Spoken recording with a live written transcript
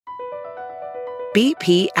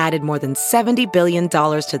BP added more than $70 billion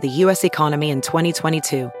to the U.S. economy in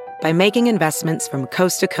 2022 by making investments from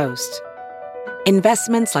coast to coast.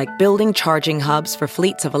 Investments like building charging hubs for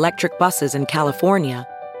fleets of electric buses in California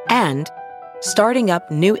and starting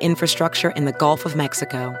up new infrastructure in the Gulf of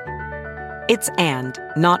Mexico. It's and,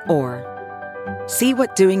 not or. See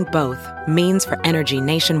what doing both means for energy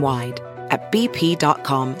nationwide at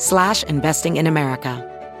bp.com/investing in America.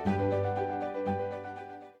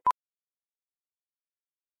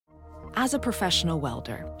 As a professional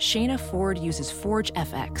welder, Shayna Ford uses Forge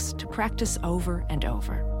FX to practice over and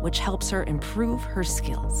over, which helps her improve her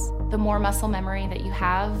skills. The more muscle memory that you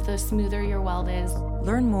have, the smoother your weld is.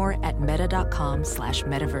 Learn more at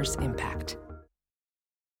meta.com/metaverse impact.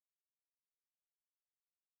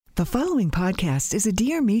 The following podcast is a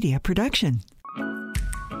Dear Media production.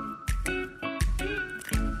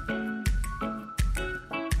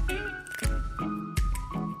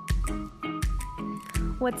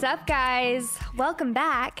 What's up, guys? Welcome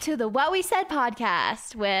back To the What We Said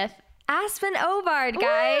podcast with Aspyn Ovard,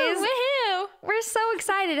 guys. Woohoo! We're so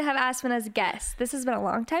excited to have Aspyn as a guest. This has been a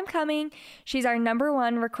long time coming. She's our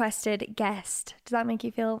 #1 requested guest. Does that make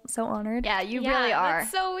you feel so honored? Yeah, you really are.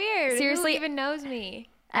 That's so weird. Seriously. Who even knows me?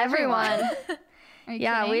 Everyone.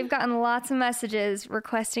 Yeah, we've gotten lots of messages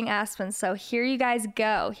requesting Aspyn, so here you guys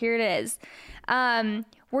go. Here it is.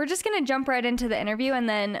 We're just going to jump right into the interview, and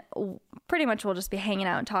then pretty much we'll just be hanging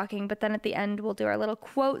out and talking, but then at the end we'll do our little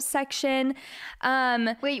quote section.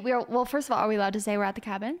 Wait, well, first of all, are we allowed to say we're at the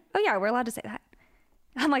cabin? Oh yeah, we're allowed to say that.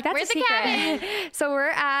 I'm like, that's We're a at the secret. cabin. So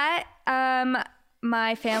we're at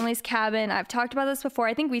my family's cabin. I've talked about this before.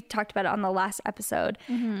 I think we talked about it on the last episode.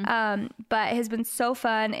 But it has been so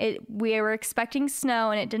fun. We were expecting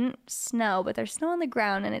snow, and it didn't snow, but there's snow on the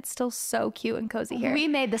ground, and it's still so cute and cozy here. We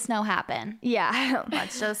made the snow happen. Yeah.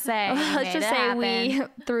 Let's just say. Let's just say we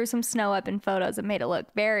threw some snow up in photos and made it look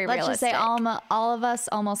very Let's realistic. just say all of us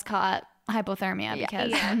almost caught hypothermia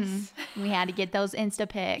because we had to get those Insta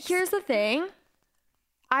pics. Here's the thing.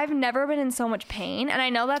 I've never been in so much pain, and I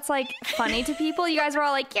know that's like funny to people. You guys were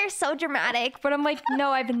all like, you're so dramatic, but I'm like,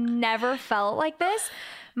 no, I've never felt like this.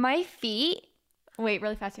 My feet. Wait,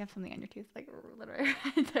 really fast. You have something on your tooth, like literally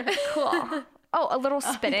right there. Cool. Oh, a little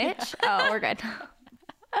spinach. Oh, we're good.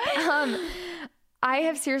 I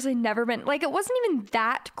have seriously never been, like, it wasn't even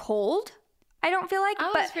that cold, I don't feel like. Oh,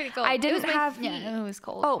 it but was pretty cold. I It didn't was my have. feet. Yeah, it was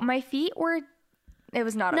cold. Oh, my feet were. It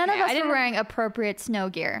was not None okay. of us I didn't were wearing appropriate snow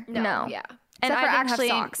gear. No. Yeah. And Except I for didn't actually,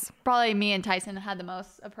 have socks. probably me and Tyson had the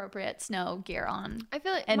most appropriate snow gear on. I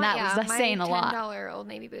feel like And that was my saying a lot. $10 Old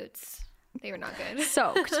Navy boots. They were not good.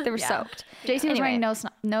 Soaked. They were soaked. JC was wearing no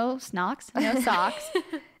socks.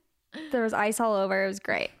 There was ice all over. It was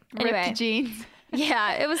great. Anyway, Ripped jeans.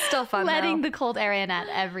 yeah, it was still fun. Letting though. the cold air in at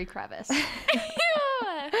every crevice.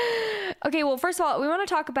 Okay, well, first of all, we want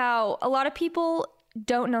to talk about, a lot of people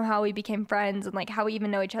don't know how we became friends and like how we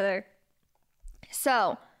even know each other.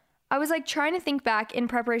 So I was like trying to think back in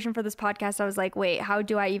preparation for this podcast. I was like, wait, how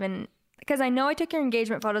do I even, because I know I took your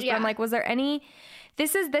engagement photos, but I'm like, was there any,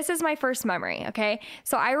 this is my first memory. Okay.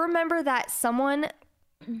 So I remember that someone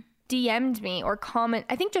DM'd me or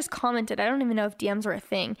I think just commented. I don't even know if DMs were a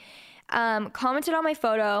thing. Commented on my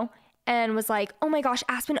photo and was like, oh my gosh,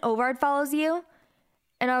 Aspyn Ovard follows you.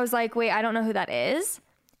 And I was like, wait, I don't know who that is.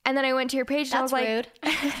 And then I went to your page and I was like, rude.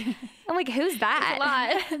 I'm like, who's that?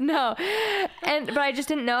 That's a lot. No. But I just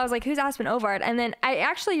didn't know. I was like, who's Aspyn Ovard? And then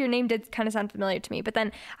your name did kind of sound familiar to me. But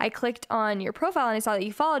then I clicked on your profile and I saw that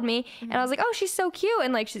you followed me. And I was like, oh, she's so cute.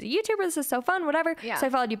 And like, she's a YouTuber. This is so fun, whatever. Yeah. So I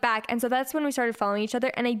followed you back. And so that's when we started following each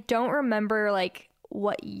other. And I don't remember like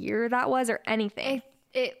what year that was or anything.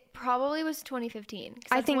 It probably was 2015. 'cause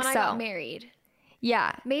I that's think when so. I got married.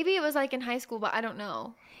 Yeah. Maybe it was like in high school, but I don't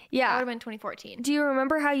know. That Yeah. would have been 2014. Do you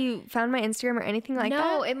remember how you found my Instagram or anything like that?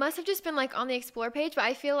 No, it must have just been like on the Explore page, but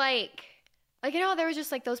I feel like you know, there was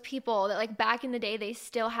just like those people that like back in the day, they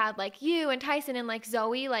still had like you and Tyson and like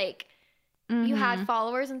Zoe, like you had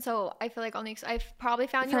followers. And so I feel like I've probably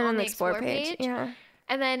found you on the Explore page. Yeah.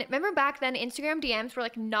 And then remember back then, Instagram DMs were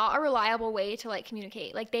like not a reliable way to like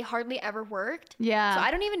communicate. Like they hardly ever worked. Yeah. So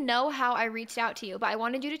I don't even know how I reached out to you, but I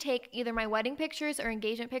wanted you to take either my wedding pictures or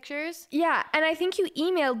engagement pictures. Yeah, and I think you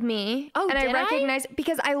emailed me. Oh, and did I recognized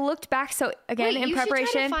because I looked back. So again, Wait, in you preparation,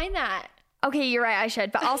 should try to find that. Okay, you're right. I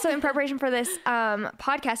should. But also in preparation for this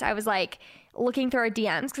podcast, I was like looking through our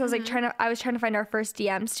DMs because I was like I was trying to find our first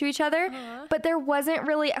DMs to each other, but there wasn't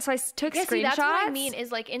really. So I took screenshots. See, that's what I mean.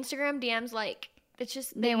 Is like Instagram DMs, like it's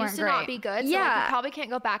just they weren't used to not great. be good. So like, Yeah. you probably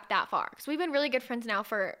can't go back that far because we've been really good friends now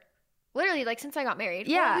for literally like since I got married.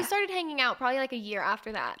 Yeah. Well, we started hanging out probably like a year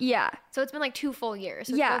after that. Yeah. So it's been like 2 full years.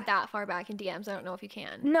 So Yeah. if you go that far back in DMs, I don't know if you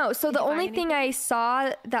can. No, so Did the you find only thing I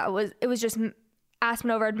saw that was just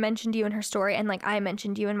Aspyn Ovard mentioned you in her story, and like I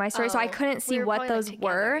mentioned you in my story, so I couldn't see we were what probably, like, those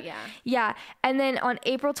together, were. Yeah. And then on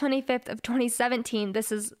April 25th of 2017,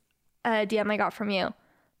 this is a DM I got from you.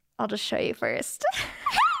 I'll just show you first.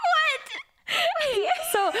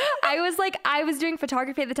 So I was doing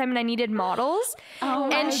photography at the time and I needed models.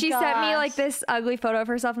 And she sent me like this ugly photo of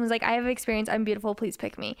herself and was like, I have experience. I'm beautiful. Please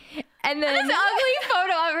pick me. And then This ugly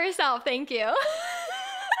photo of herself. Thank you.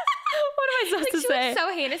 what am I supposed to She say? looks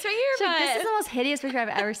so heinous right here, but This is the most hideous picture I've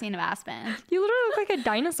ever seen of Aspyn. You literally look like a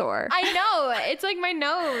dinosaur. I know. It's like my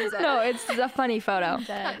nose. No, it's a funny photo.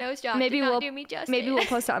 That nose job Maybe did not we'll do me justice. maybe we'll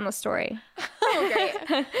post it on the story. Oh,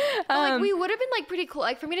 great. But like we would have been like pretty close.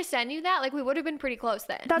 Like for me to send you that, like we would have been pretty close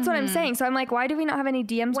then. That's what I'm saying. So I'm like, why do we not have any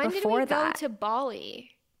DMs When before did we that? go to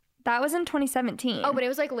Bali? That was in 2017. Oh, but it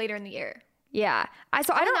was like later in the year. yeah. I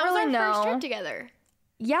don't that really was our know. first trip together.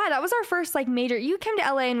 Yeah, that was our first like major. You came to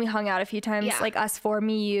LA and we hung out a few times, Yeah. like us four,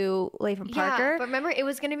 me, you, Leif, and Parker. Yeah, but remember it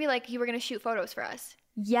was gonna be like you were gonna shoot photos for us.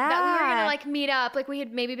 Yeah. That we were gonna like meet up, like we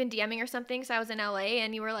had maybe been DMing or something. So I was in LA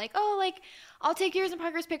and you were like, oh, like I'll take yours and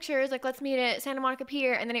Parker's pictures. Like let's meet at Santa Monica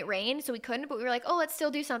Pier. And then it rained, so we couldn't. But we were like, oh, let's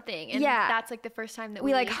still do something. And Yeah. that's like the first time that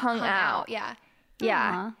We, like, hung out. Yeah.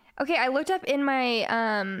 Yeah. Okay, I looked up in my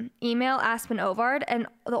email Aspyn Ovard, and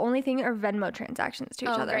the only thing are Venmo transactions to each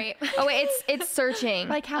Oh, other. great. Oh wait, it's searching.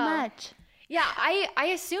 Like how much? Yeah,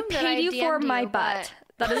 I assumed that I paid you for DM'd my you, butt.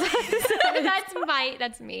 but- That is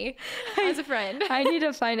that's me as a friend. I need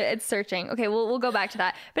to find it. It's searching. Okay, we'll go back to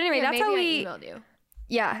that. But anyway, Yeah, that's how maybe we. I emailed you.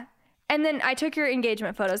 Yeah. And then I took your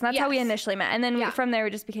engagement photos, and that's how we Yes. initially met. And then Yeah. from there,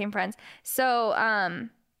 we just became friends. So,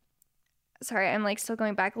 sorry, I'm like still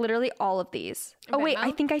going back. Literally all of these. Oh, wait,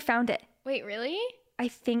 I Venmo? think I found it. Wait, really? I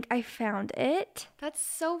think I found it. That's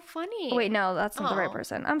so funny. Oh, wait, no, that's not the right Oh.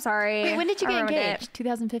 person. I'm sorry. Wait, when did you I get ruined it. engaged?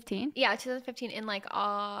 2015? Yeah, 2015 in like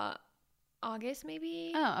August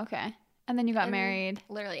maybe. Oh, okay. And then you got And married.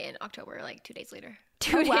 Literally in October, like 2 days later.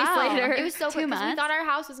 2 days wow. later. It was so 2 quick because we months? thought our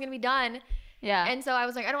house was gonna be done, Yeah. and so I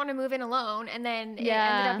was like, I don't want to move in alone. And then it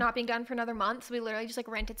Yeah. ended up not being done for another month. So we literally just like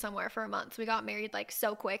rented somewhere for a month. So we got married like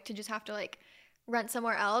so quick to just have to like rent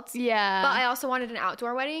somewhere else. yeah. But I also wanted an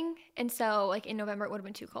outdoor wedding, and so like in November it would have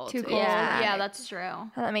been too cold. Too So cold. Yeah. Yeah, that's true. Oh,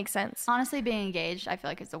 that makes sense. Honestly, being engaged, I feel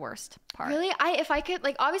like is the worst part. Really, if I could,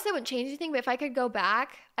 like, obviously I wouldn't change anything, but if I could go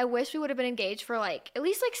back, I wish we would have been engaged for like at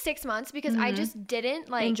least like 6 months because I just didn't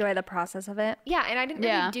like Enjoy the process of it. Yeah, and I didn't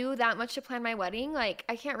Yeah. really do that much to plan my wedding. Like,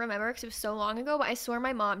 I can't remember because it was so long ago, but I swear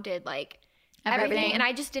my mom did like everything, Everything. and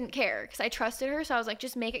I just didn't care because I trusted her. So I was like,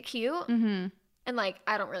 just make it cute, and like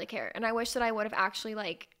I don't really care. And I wish that I would have actually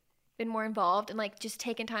like been more involved and like just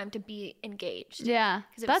taken time to be engaged. Yeah.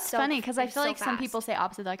 'Cause it was That's so- funny because it I was feel so like some fast. people say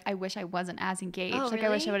opposite. Like, I wish I wasn't as engaged. Oh, like, I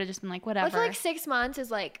wish I really? would have just been like, But whatever. I feel like 6 months is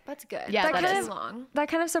like that's good. Yeah, that that kind is. of long. That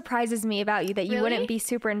kind of surprises me about you that you Really? wouldn't be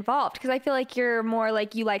super involved because I feel like you're more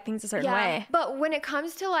like you like things a certain way. But when it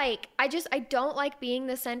comes to like, I don't like being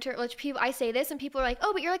the center. Like people, I say this and people are like,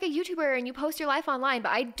 oh, but you're like a YouTuber and you post your life online.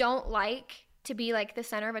 But I don't like to be like the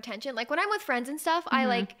center of attention. Like when I'm with friends and stuff, I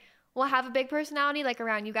like will have a big personality like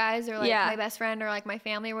around you guys or like Yeah. my best friend or like my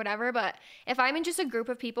family or whatever. But if I'm in just a group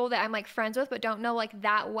of people that I'm like friends with but don't know like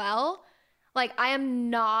that well, like I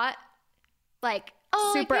am not like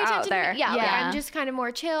Super pay out attention to me. there. Yeah, like, Yeah. I'm just kind of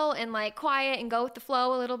more chill and like quiet and go with the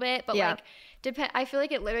flow a little bit. But Yeah. like I feel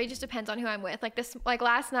like it literally just depends on who I'm with. Like this, like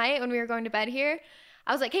last night when we were going to bed here,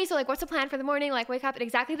 I was like, hey, so like, what's the plan for the morning? Like, wake up at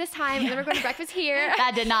exactly this time, and then we're going to breakfast here.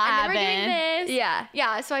 That did not and then we're happen. doing this. Yeah.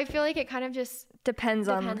 Yeah. So I feel like it kind of just Depends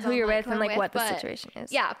on depends who on, you're like, with who and I'm like what with, the but- situation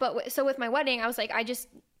is. yeah. But so with my wedding, I was like, I just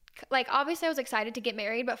like obviously I was excited to get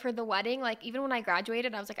married, but for the wedding, like even when I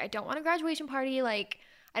graduated, I was like, I don't want a graduation party. Like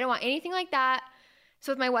I don't want anything like that.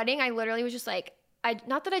 So with my wedding, I literally was just like,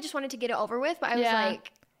 not that I just wanted to get it over with, but I was Yeah.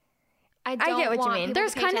 like, I don't get what you want mean. people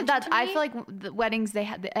There's to pay kind of that. attention to I me. feel like the weddings,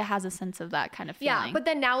 it has a sense of that kind of feeling. Yeah, but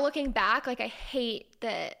then now looking back, like I hate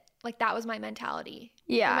that. Like that was my mentality.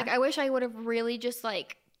 Yeah. I'm like I wish I would have really just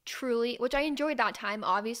like truly, which I enjoyed that time,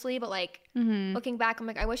 obviously, but like looking back, I'm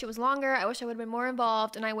like I wish it was longer. I wish I would have been more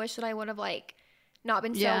involved, and I wish that I would have like not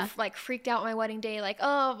been Yeah. so like freaked out on my wedding day. Like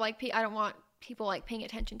oh, like I don't want people like paying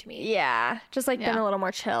attention to me. Yeah. Just like been Yeah. a little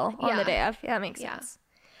more chill on the Yeah. day of. Yeah, that makes Yeah. sense.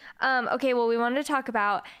 Okay, well, we wanted to talk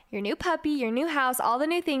about your new puppy, your new house, all the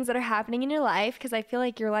new things that are happening in your life because I feel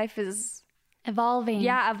like your life is evolving.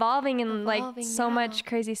 evolving and like Evolving so now. much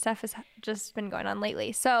crazy stuff has just been going on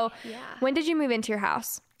lately. So, Yeah. when did you move into your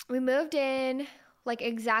house? We moved in like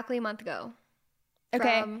exactly a month ago.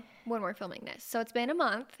 Okay. From when we're filming this, so it's been a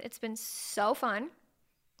month. It's been so fun.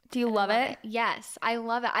 Do you love it? Yes, I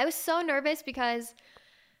love it. I was so nervous because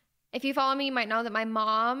if you follow me, you might know that my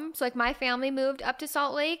mom, so like my family moved up to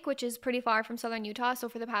Salt Lake, which is pretty far from southern Utah. So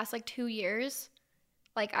for the past like 2 years,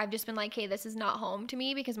 like I've just been like, hey, this is not home to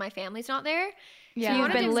me because my family's not there. Yeah. So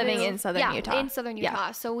you've been living in southern Utah. In southern Utah.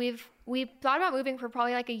 Yeah. So we've thought about moving for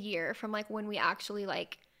probably like a year from like when we actually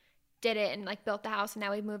like did it and like built the house, and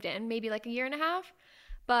now we've moved in, maybe like a year and a half.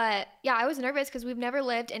 But yeah, I was nervous because we've never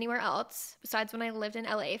lived anywhere else besides when I lived in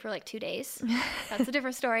LA for like 2 days. That's a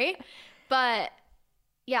different story. But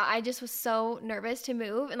yeah, I just was so nervous to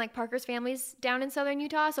move. And like Parker's family's down in southern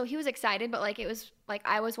Utah, so he was excited, but like it was like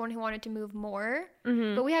I was one who wanted to move more.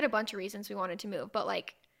 But we had a bunch of reasons we wanted to move. But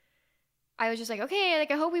like I was just like, okay,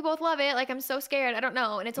 like I hope we both love it. Like I'm so scared. I don't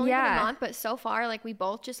know. And it's only been a month, but so far like we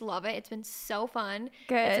both just love it. It's been so fun.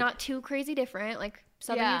 Good. It's not too crazy different. Like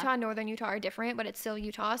southern Utah and northern Utah are different, but it's still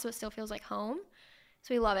Utah, so it still feels like home.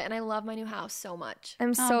 So we love it. And I love my new house so much.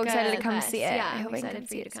 I'm so excited to come see it. Yeah, I'm excited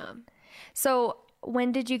for you to come. So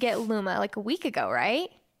when did you get Luma? Like a week ago, right?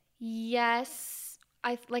 Yes,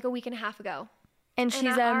 like a week and a half ago. And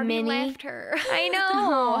she's a mini. Left her. I know.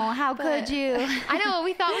 Oh, how could you? I know.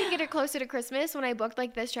 We thought we'd get her closer to Christmas. When I booked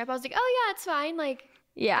like this trip, I was like, oh yeah, it's fine. Like,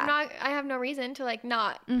 I have no reason to like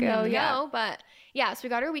not go. But yeah, so we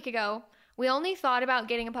got her a week ago. We only thought about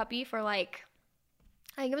getting a puppy for like,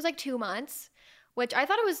 I think it was like 2 months, which I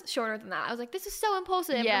thought it was shorter than that. I was like, this is so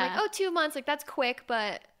impulsive. Yeah. I'm like, oh, 2 months, like that's quick,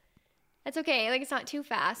 but that's okay. Like it's not too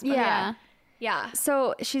fast. But yeah.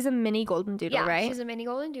 So she's a mini golden doodle, right? She's a mini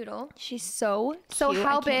golden doodle. She's so cute. So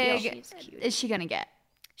how big is she gonna get?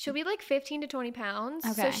 She'll be like 15 to 20 pounds.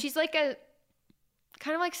 Okay. So she's like a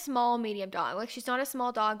kind of like small, medium dog. Like she's not a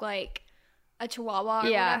small dog like a Chihuahua or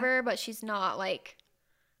whatever, but she's not like,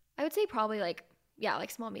 I would say probably like,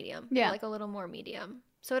 like small, medium. Yeah. Like a little more medium.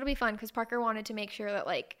 So it'll be fun because Parker wanted to make sure that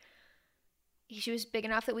like she was big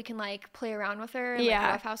enough that we can like play around with her and like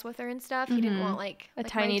roughhouse with her and stuff. He didn't want like a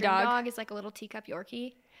tiny dog. Dog is like a little teacup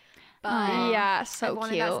Yorkie. But so I've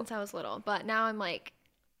wanted cute. that since I was little. But now I'm like,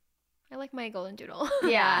 I like my golden doodle.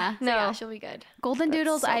 Yeah. So yeah, she'll be good. Golden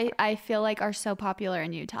doodles, I feel like are so popular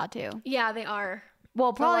in Utah too. Yeah, they are.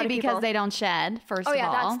 Well, probably because they don't shed, first of all. Oh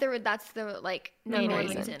yeah, that's the like number one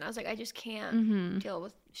reason. I was like, I just can't deal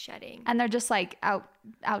with shedding. And they're just like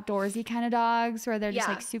outdoorsy kind of dogs where they're just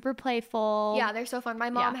like super playful. Yeah, they're so fun. My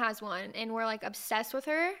mom has one and we're like obsessed with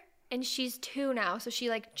her, and she's 2 now. So she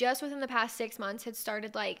like just within the past 6 months had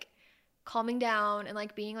started like calming down and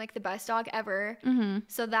like being like the best dog ever.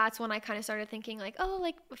 So that's when I kind of started thinking like, oh,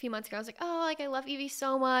 like a few months ago I was like, oh, like I love Evie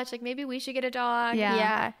so much, like maybe we should get a dog.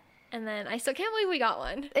 Yeah. And then I still can't believe we got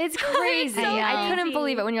one. It's crazy. I couldn't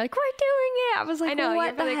believe it when you're like, we're doing it. I was like,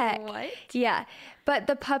 what the heck? What? Yeah. But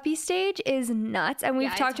the puppy stage is nuts. And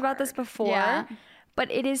we've talked about this before. Yeah. But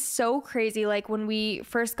it is so crazy. Like when we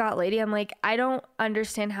first got Lady, I'm like, I don't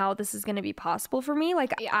understand how this is going to be possible for me.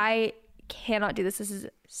 Like I cannot do this. This is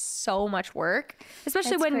so much work.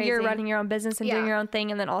 Especially when you're running your own business and doing your own thing.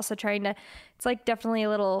 And then also trying to, it's like definitely a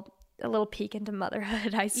little peek into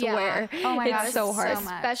motherhood, I swear. Oh my God, it's so hard.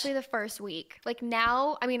 Especially the first week. Like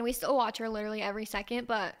now, I mean, we still watch her literally every second,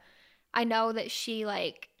 but I know that she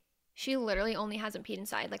literally only hasn't peed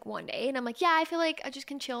inside like one day. And I'm like, yeah, I feel like I just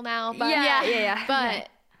can chill now. But But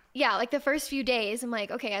yeah, like the first few days, I'm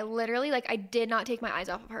like, okay, I literally, like, I did not take my eyes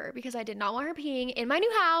off of her because I did not want her peeing in my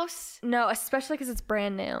new house. No, especially because it's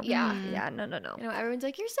brand new. Yeah. Yeah, no. You know, everyone's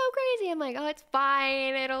like, you're so crazy. I'm like, oh, it's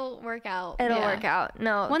fine. It'll work out. It'll work out.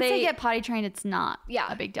 No. Once they get potty trained, it's not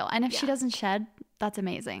a big deal. And if she doesn't shed, that's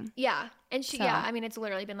amazing. Yeah. And she, I mean, it's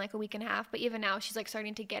literally been like a week and a half, but even now she's like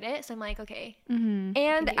starting to get it. So I'm like, okay.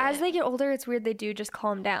 And as they get older, it's weird. They do just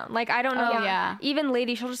calm down. Like, I don't know. Even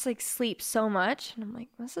Lady, she'll just like sleep so much. And I'm like,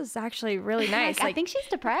 this is actually really nice. Like, I think she's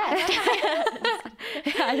depressed.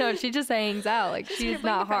 I know. She just hangs out. Like, she's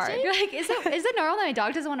not hard. You're like, is it normal that my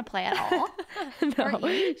dog doesn't want to play at all?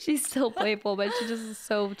 No, she's still playful, but she just is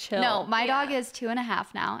so chill. No, my dog is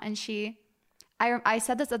 2.5 now. And I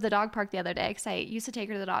said this at the dog park the other day because I used to take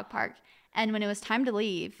her to the dog park. And when it was time to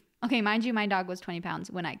leave, okay, mind you, my dog was 20 pounds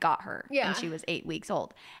when I got her. Yeah. And she was 8 weeks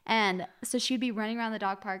old. And so she'd be running around the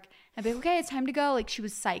dog park. I'd be like, okay, it's time to go. Like, she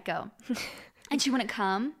was psycho. And she wouldn't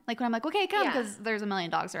come. Like, when I'm like, okay, come, because there's a million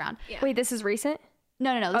dogs around. Yeah. Wait, this is recent?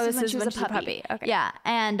 No. This is when she was a puppy. Okay. Yeah.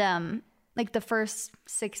 And like the first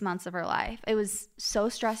 6 months of her life, it was so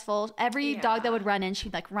stressful. Every dog that would run in,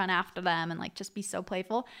 she'd like run after them and like just be so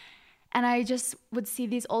playful. And I just would see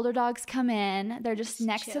these older dogs come in. They're just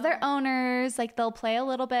next to their owners. Like, they'll play a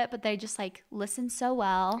little bit, but they just, like, listen so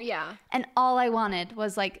well. Yeah. And all I wanted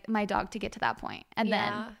was, like, my dog to get to that point. And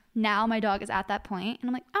then now my dog is at that point, and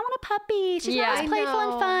I'm like, I want a puppy. She's always playful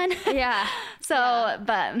and fun. Yeah. But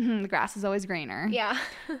the grass is always greener. Yeah.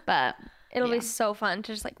 But it'll be so fun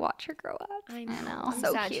to just, like, watch her grow up. I know. I'm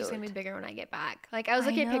so sad cute. She's going to be bigger when I get back. Like, I was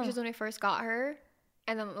looking at pictures when we first got her.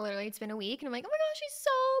 And then literally it's been a week and I'm like, oh my gosh, she's so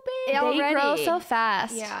big. They grow so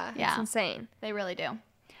fast. Yeah. It's insane. They really do.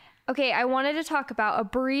 Okay, I wanted to talk about a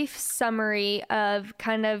brief summary of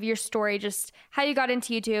kind of your story, just how you got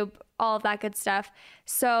into YouTube, all of that good stuff.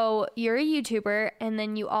 So you're a YouTuber and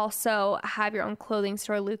then you also have your own clothing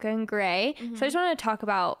store, Luca and Gray. So I just wanted to talk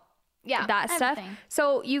about that stuff.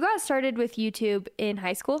 So you got started with YouTube in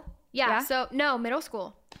high school? Yeah. So no, middle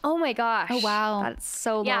school. Oh my gosh. Oh wow. That's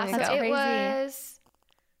so long ago. That's crazy. It was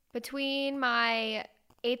between my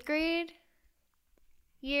 8th grade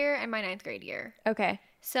year and my 9th grade year. Okay.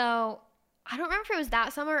 So I don't remember if it was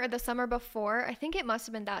that summer or the summer before. I think it must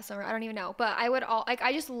have been that summer. I don't even know. But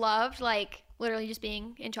I just loved, like, literally just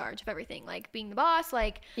being in charge of everything, like being the boss,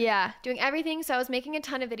 like doing everything. So I was making a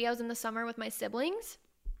ton of videos in the summer with my siblings.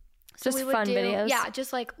 So just fun videos. Yeah,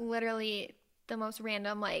 just like literally the most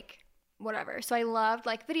random, like, whatever. So I loved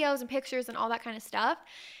like videos and pictures and all that kind of stuff.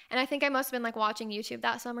 And I think I must have been like watching YouTube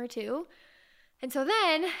that summer too. And so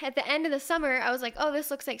then at the end of the summer, I was like, oh,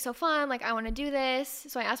 this looks like so fun. Like, I want to do this.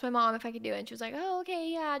 So I asked my mom if I could do it. And she was like, oh,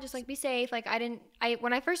 okay, yeah, just like be safe. Like,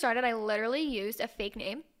 when I first started, I literally used a fake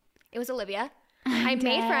name. It was Olivia. I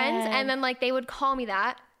made friends and then like they would call me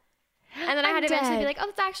that. And then I had to eventually be like, oh,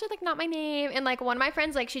 that's actually like not my name. And like one of my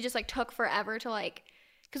friends, like she just like took forever to like,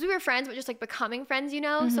 because we were friends, but just like becoming friends, you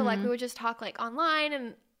know? So like we would just talk like online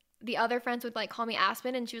and the other friends would like call me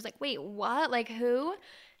Aspyn and she was like, wait, what? Like who?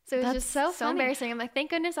 So it was just so embarrassing. I'm like, thank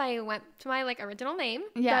goodness I went to my like original name.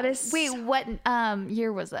 Yeah. That is. Wait, what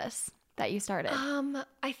year was this that you started?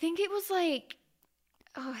 I think it was like,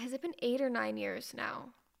 oh, has it been 8 or 9 years now?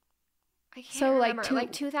 I can't remember.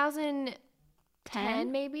 Like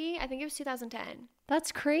 2010 maybe. I think it was 2010.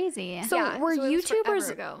 That's crazy. So yeah, were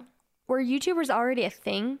YouTubers already a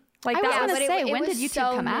thing? Like I was that gonna say, when did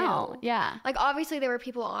YouTube come out? Yeah. Like obviously there were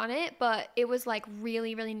people on it, but it was like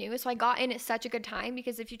really, really new. So I got in at such a good time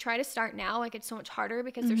because if you try to start now, like it's so much harder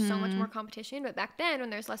because there's so much more competition. But back then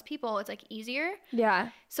when there's less people, it's like easier. Yeah.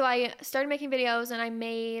 So I started making videos and I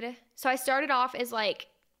started off as like,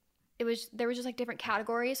 there was just like different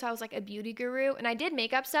categories. So I was like a beauty guru and I did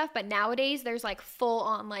makeup stuff, but nowadays there's like full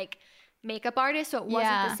on like makeup artist. So it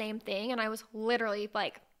wasn't the same thing. And I was literally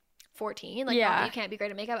like 14. Like, you can't be great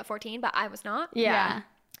at makeup at 14, but I was not. Yeah.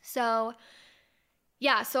 So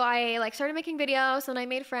I like started making videos and I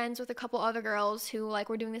made friends with a couple other girls who like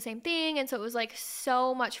were doing the same thing. And so it was like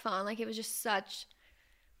so much fun. Like it was just such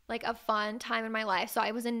like a fun time in my life. So I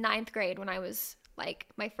was in 9th grade when I was like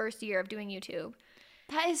my first year of doing YouTube.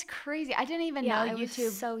 That is crazy. I didn't even know YouTube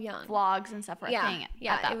so young. Vlogs and stuff were a thing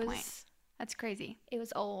at that point. That's crazy. It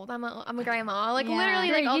was old. I'm a grandma. Like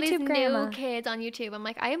literally like all these new kids on YouTube. I'm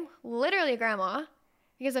like, I am literally a grandma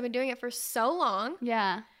because I've been doing it for so long.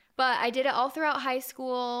 Yeah. But I did it all throughout high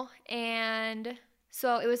school. And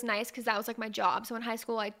so it was nice because that was like my job. So in high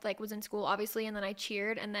school, I like was in school obviously. And then I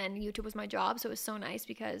cheered and then YouTube was my job. So it was so nice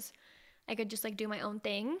because I could just like do my own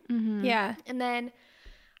thing. Mm-hmm. Yeah. And then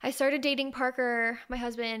I started dating Parker, my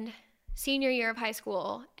husband, senior year of high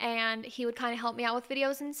school, and he would kind of help me out with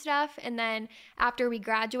videos and stuff. And then after we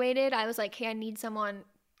graduated, I was like, hey, I need someone.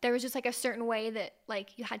 There was just like a certain way that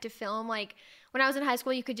like you had to film. Like when I was in high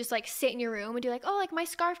school, you could just like sit in your room and do like, oh, like my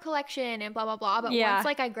scarf collection and blah, blah, blah. But once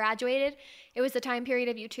like I graduated, it was the time period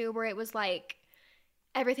of YouTube where it was like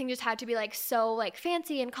everything just had to be like so like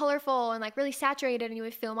fancy and colorful and like really saturated, and you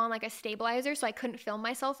would film on like a stabilizer. So I couldn't film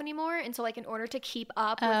myself anymore. And so like in order to keep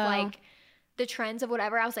up with like the trends of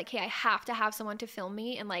whatever, I was like, hey, I have to have someone to film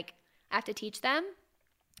me and like I have to teach them.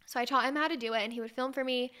 So I taught him how to do it and he would film for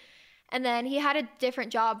me. And then he had a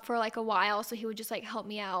different job for like a while, so he would just like help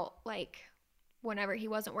me out like whenever he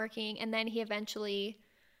wasn't working. And then he eventually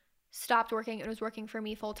stopped working and was working for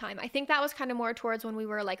me full time. I think that was kind of more towards when we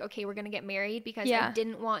were like, okay, we're gonna get married, because I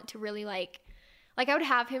didn't want to really like I would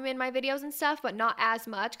have him in my videos and stuff, but not as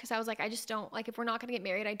much, because I was like, I just don't like, if we're not gonna get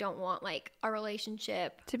married, I don't want like our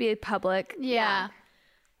relationship to be public. Yeah.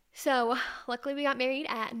 So luckily we got married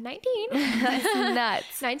at 19. That's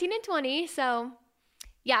nuts. 19 and 20. So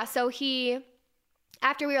yeah, so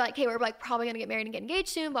after we were like, hey, we're like probably gonna get married and get engaged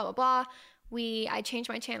soon, blah blah blah, I changed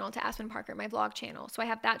my channel to Aspyn Parker, my vlog channel. So I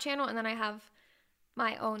have that channel and then I have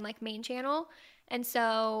my own like main channel. And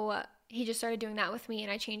so he just started doing that with me,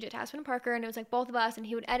 and I changed it to Aspyn and Parker, and it was like both of us, and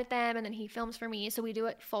he would edit them, and then he films for me. So we do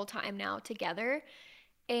it full time now together.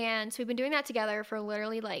 And so we've been doing that together for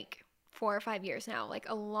literally like 4 or 5 years now, like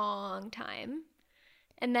a long time.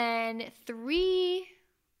 And then 3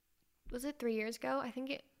 years ago? I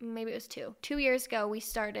think maybe it was 2. 2 years ago, we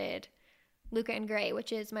started Luca and Gray,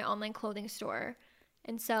 which is my online clothing store.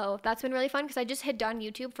 And so that's been really fun because I just had done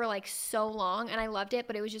YouTube for like so long and I loved it,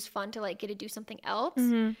 but it was just fun to like get to do something else.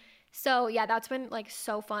 So yeah, that's been like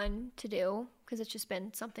so fun to do because it's just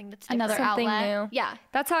been something that's different. Another Something outlet. new. Yeah.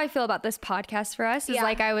 That's how I feel about this podcast for us. Is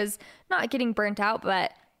like I was not getting burnt out,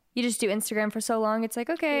 but you just do Instagram for so long. It's like,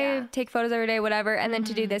 okay, take photos every day, whatever. And then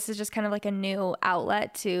to do this is just kind of like a new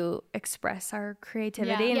outlet to express our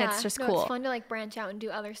creativity. And it's just cool. It's fun to like branch out and do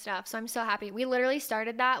other stuff. So I'm so happy. We literally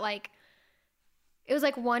started that like, it was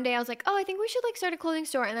like one day I was like, oh, I think we should like start a clothing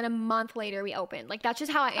store. And then a month later we opened. Like that's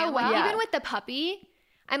just how I am. Oh, wow. Like even with the puppy,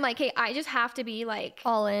 I'm like, hey, I just have to be like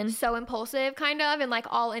all in, so impulsive kind of, and like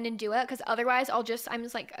all in and do it. Cause otherwise I'm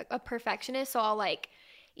just like a perfectionist. So I'll like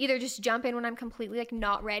either just jump in when I'm completely like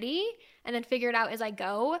not ready and then figure it out as I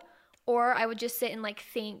go. Or I would just sit and like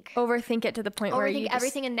overthink it to the point where you overthink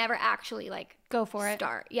everything and never actually like go for it.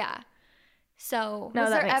 Start. Yeah. So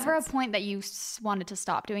was there ever a point that you wanted to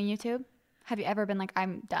stop doing YouTube? Have you ever been like,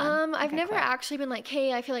 I'm done? I've never actually been like,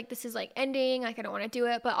 hey, I feel like this is like ending. Like I don't want to do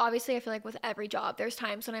it. But obviously I feel like with every job, there's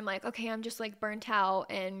times when I'm like, okay, I'm just like burnt out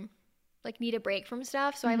and like need a break from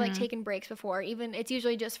stuff. So I've like taken breaks before. Even it's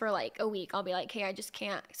usually just for like a week. I'll be like, hey, I just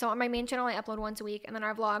can't. So on my main channel, I upload once a week. And then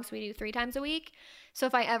our vlogs, we do 3 times a week. So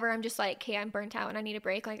if I'm just like, hey, I'm burnt out and I need a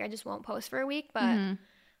break, like I just won't post for a week. But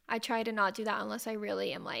I try to not do that unless I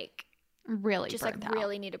really am like really just like out.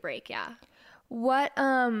 Really need a break. Yeah. What,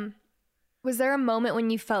 was there a moment when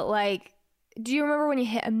you felt like, do you remember when you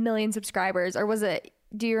hit 1 million subscribers, or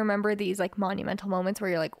do you remember these like monumental moments where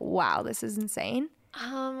you're like, wow, this is insane?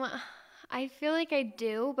 I feel like I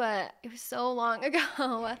do, but it was so long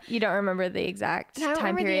ago. You don't remember the exact time period? I don't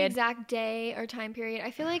remember the exact day or time period. I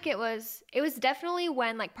feel like it was definitely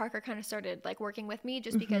when like Parker kind of started like working with me,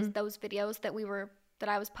 just because those videos that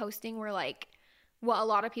I was posting were like what a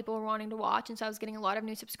lot of people were wanting to watch, and so I was getting a lot of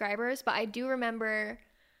new subscribers. But I do remember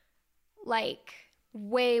like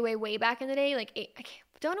way back in the day, like I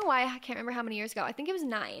don't know why I can't remember how many years ago. I think it was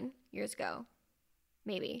 9 years ago,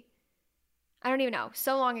 maybe. I don't even know.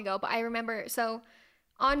 So long ago, but I remember. So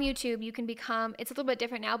on YouTube, you can become, it's a little bit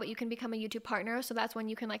different now, but you can become a YouTube partner. So that's when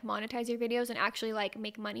you can like monetize your videos and actually like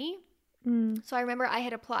make money. So I remember I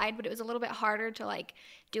had applied, but it was a little bit harder to like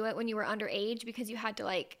do it when you were underage because you had to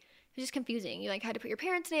like, it was just confusing. You like had to put your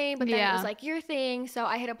parents' name, but then it was like your thing. So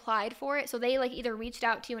I had applied for it. So they like either reached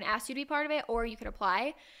out to you and asked you to be part of it, or you could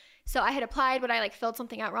apply. So I had applied, but I like filled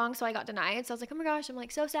something out wrong. So I got denied. So I was like, oh my gosh, I'm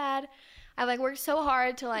like so sad. I like worked so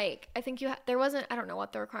hard to like, I think there wasn't, I don't know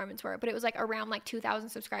what the requirements were, but it was like around like 2,000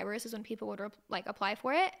 subscribers is when people would like apply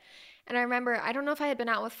for it. And I remember, I don't know if I had been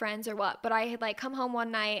out with friends or what, but I had like come home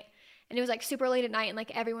one night and it was like super late at night and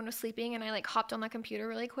like everyone was sleeping. And I like hopped on the computer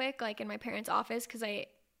really quick, like in my parents' office, because I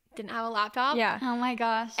didn't have a laptop. Yeah. Oh my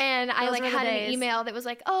gosh. And I like had an email that was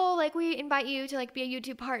like, oh, like we invite you to like be a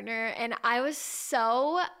YouTube partner. And I was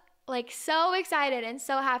so excited and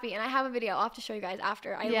so happy. And I have a video I'll have to show you guys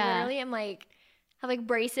after. I literally am like, have like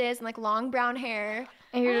braces and like long brown hair.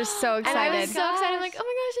 And you're just so excited. And I was so excited. I'm like, oh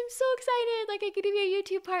my gosh, I'm so excited. Like I get to be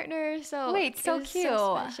a YouTube partner. So wait, so it was cute.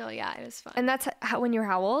 So special. Yeah, it was fun. And that's when you were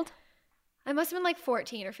how old? I must have been like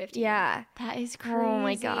 14 or 15. Yeah. That is crazy. Oh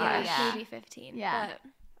my gosh. Yeah, maybe 15. Yeah.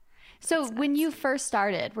 But so when you first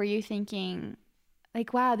started, were you thinking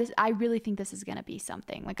like, wow, I really think this is going to be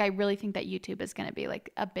something. Like, I really think that YouTube is going to be like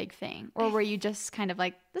a big thing. Or were you just kind of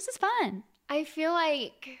like, this is fun? I feel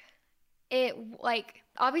like it, like,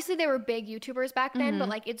 obviously they were big YouTubers back then, but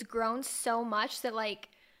like it's grown so much that like,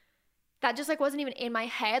 that just like wasn't even in my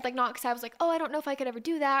head. Like, not because I was like, oh, I don't know if I could ever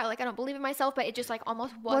do that. Or like, I don't believe in myself, but it just like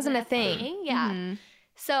almost wasn't a thing. Yeah.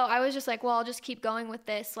 So I was just like, well, I'll just keep going with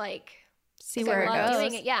this. Like, see where it goes.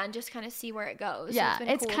 Doing it, and just kind of see where it goes. Yeah, so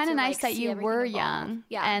it's cool kind of nice like, that you were young,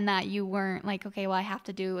 and that you weren't like, okay, well, I have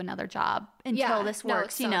to do another job until this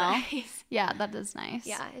works. So you know, nice. Yeah, that is nice.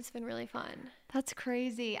 Yeah, it's been really fun. That's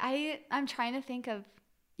crazy. I'm trying to think of.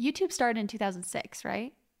 YouTube started in 2006,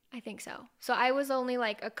 right? I think so. So I was only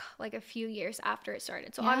like a few years after it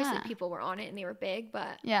started. So obviously people were on it and they were big,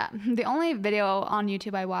 but yeah, the only video on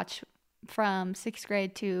YouTube I watched from 6th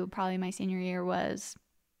grade to probably my senior year was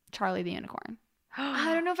Charlie the Unicorn.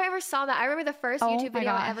 I don't know if I ever saw that. I remember the first YouTube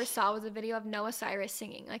video I ever saw was a video of Noah Cyrus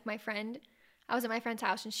singing. Like my friend I was at my friend's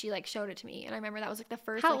house and she like showed it to me, and I remember that was like the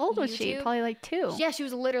first. How like, old was she? Probably like 2. Yeah, she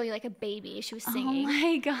was literally like a baby. She was singing. Oh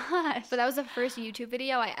my gosh. But that was the first YouTube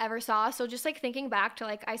video I ever saw. So just like thinking back to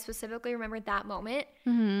like, I specifically remembered that moment.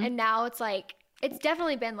 And now it's like, it's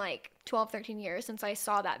definitely been like 12, 13 years since I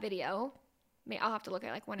saw that video. I'll have to look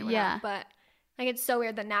at like when it went out. But like, it's so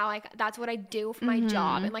weird that now like that's what I do for my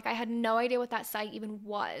job. And like, I had no idea what that site even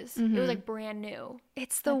was. It was like brand new.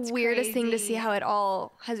 It's the weirdest thing to see how it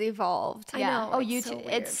all has evolved. I know. Oh, YouTube.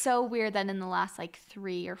 It's so weird that in the last like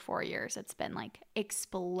 3 or 4 years, it's been like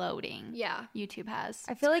exploding. Yeah. YouTube has.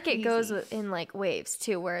 I feel like it goes in like waves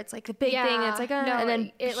too, where it's like the big thing, and it's like, and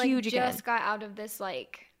then it huge like again. just got out of this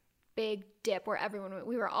like big dip where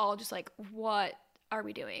we were all just like, what are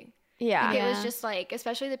we doing? Yeah. Like, it was just like,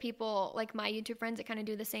 especially the people like my YouTube friends that kind of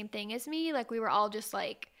do the same thing as me. Like we were all just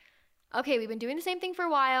like, okay, we've been doing the same thing for a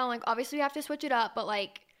while. Like obviously we have to switch it up, but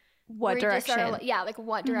like what direction? Like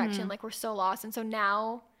what direction? Like we're so lost. And so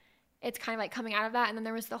now it's kind of like coming out of that. And then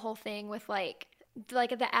there was the whole thing with like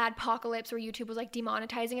the ad apocalypse where YouTube was like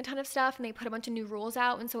demonetizing a ton of stuff, and they put a bunch of new rules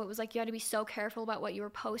out. And so it was like, you had to be so careful about what you were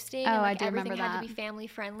posting. Oh, and I like do everything remember had that. to be family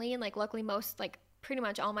friendly. And like luckily most, like pretty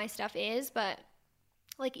much all my stuff is, but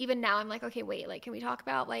like even now I'm like, okay, wait, like can we talk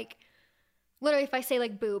about like literally if I say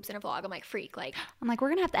like boobs in a vlog, I'm like freak. Like I'm like, we're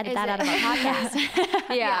gonna have to edit that out of our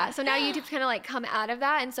podcast. Yeah. So now YouTube's kind of like come out of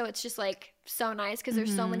that, and so it's just like so nice because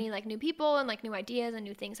there's so many like new people and like new ideas and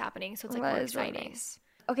new things happening. So it's like more exciting. Really nice.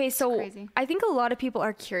 Okay, so crazy. I think a lot of people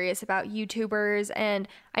are curious about YouTubers, and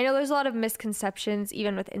I know there's a lot of misconceptions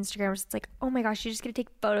even with Instagram. It's like, oh my gosh, you just get to take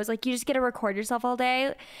photos, like you just get to record yourself all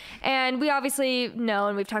day. And we obviously know,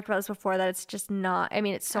 and we've talked about this before, that it's just not, I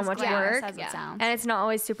mean, it's so much work as it sounds. and it's not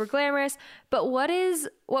always super glamorous. But what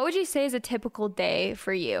would you say is a typical day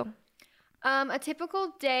for you? A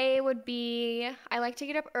typical day would be, I like to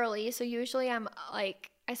get up early. So usually I'm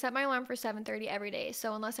like, I set my alarm for 7:30 every day.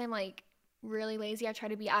 So unless I'm like really lazy, I try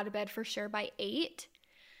to be out of bed for sure by 8.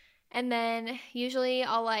 And then usually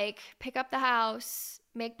I'll like pick up the house,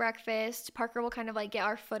 make breakfast. Parker will kind of like get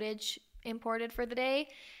our footage imported for the day,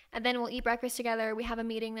 and then we'll eat breakfast together. We have a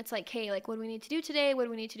meeting that's like, hey, like what do we need to do today? What do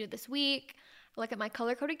we need to do this week? I look at my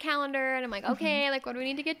color-coded calendar and I'm like, okay, like what do we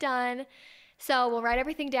need to get done? So we'll write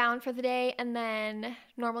everything down for the day, and then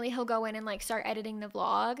normally he'll go in and like start editing the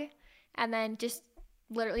vlog, and then just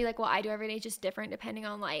literally like what I do every day is just different depending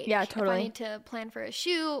on like if I need to plan for a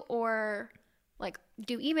shoot or like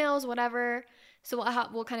do emails, whatever. So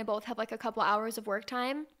we'll kind of both have like a couple hours of work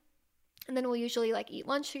time, and then we'll usually like eat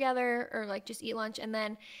lunch together or like just eat lunch, and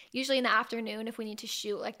then usually in the afternoon if we need to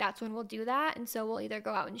shoot, like that's when we'll do that. And so we'll either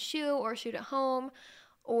go out and shoot or shoot at home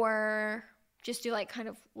or just do like kind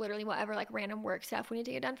of literally whatever like random work stuff we need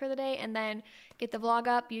to get done for the day, and then get the vlog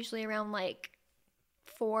up usually around like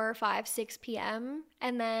 4, 5, 6 p.m.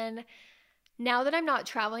 And then now that I'm not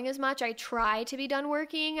traveling as much, I try to be done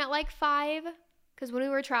working at like 5, because when we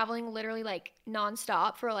were traveling literally like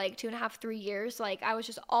nonstop for like 2.5, 3 years, like I was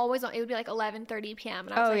just always on, it would be like 11:30 p.m.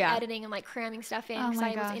 and I was editing and like cramming stuff in because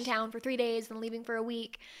I was in town for 3 days and leaving for a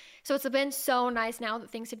week. So it's been so nice now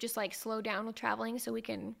that things have just like slowed down with traveling, so we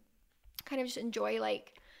can kind of just enjoy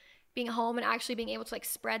like being home and actually being able to like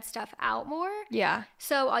spread stuff out more. Yeah.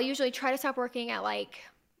 So I'll usually try to stop working at like,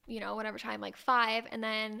 whatever time, like 5, and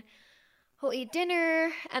then we'll eat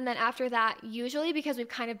dinner. And then after that, usually because we've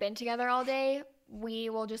kind of been together all day, we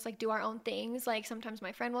will just like do our own things. Like sometimes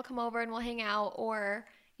my friend will come over and we'll hang out, or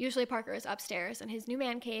usually Parker is upstairs in his new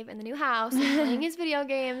man cave in the new house, like playing his video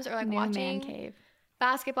games or like watching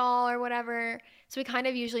basketball or whatever. So we kind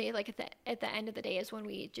of usually like at the end of the day is when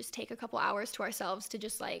we just take a couple hours to ourselves to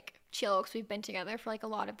just like chill, because we've been together for like a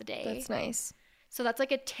lot of the day. That's nice. So that's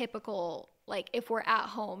like a typical, like if we're at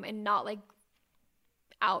home and not like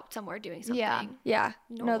out somewhere doing something. Yeah.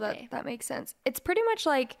 No, that makes sense. It's pretty much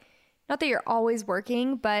like, not that you're always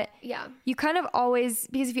working, but you kind of always,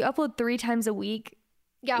 because if you upload 3 times a week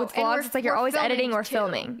with vlogs, it's like you're always editing or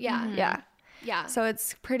filming. Yeah. Yeah. Yeah. So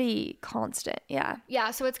it's pretty constant. Yeah.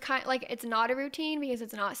 Yeah. So it's kind of like, it's not a routine because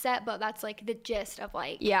it's not set, but that's like the gist of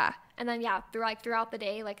like. Yeah. And then throughout the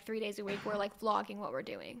day, like 3 days a week, we're like vlogging what we're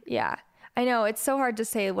doing. Yeah. I know it's so hard to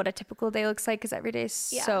say what a typical day looks like because every day is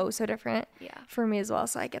so different for me as well.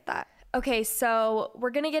 So I get that. Okay, so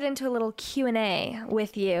we're going to get into a little Q&A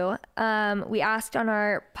with you. We asked on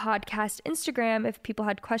our podcast Instagram if people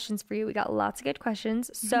had questions for you. We got lots of good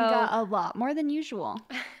questions. So we got a lot more than usual.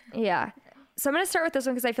 Yeah. So I'm going to start with this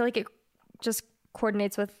one because I feel like it just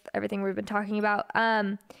coordinates with everything we've been talking about.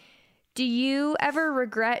 Do you ever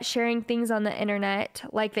regret sharing things on the internet,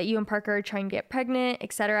 like that you and Parker are trying to get pregnant,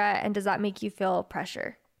 etc.? And does that make you feel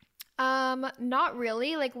pressure? Not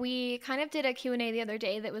really. Like we kind of did a Q&A the other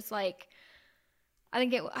day that was like, I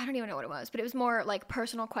don't even know what it was, but it was more like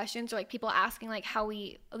personal questions, or like people asking like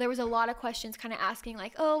there was a lot of questions kind of asking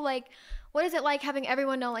like, oh, like, what is it like having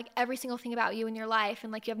everyone know like every single thing about you in your life,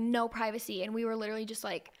 and like you have no privacy? And we were literally just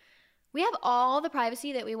like, we have all the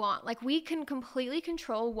privacy that we want. Like, we can completely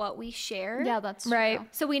control what we share. Yeah, that's right. true.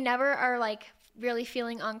 So we never are like really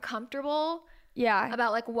feeling uncomfortable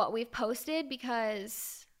about like what we've posted,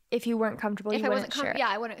 because if you weren't comfortable, you wouldn't share it. Yeah,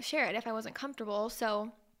 I wouldn't share it if I wasn't comfortable.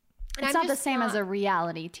 So it's not the same as a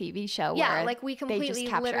reality TV show where like we completely they just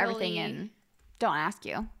capture everything and don't ask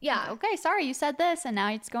you. Yeah. Like, okay, sorry, you said this and now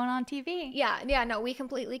it's going on TV. Yeah, no, we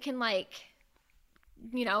completely can like,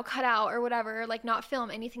 you know, cut out or whatever, like not film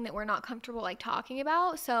anything that we're not comfortable like talking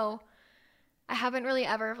about. So I haven't really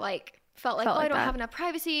ever like felt like I don't have enough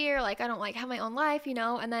privacy, or like I don't like have my own life, you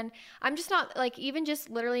know. And then I'm just not like, even just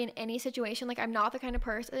literally in any situation, like I'm not the kind of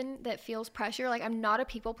person that feels pressure. Like I'm not a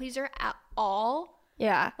people pleaser at all.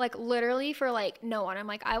 Yeah. Like literally for like no one. I'm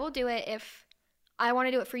like, I will do it if I want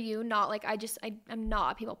to do it for you, not like I'm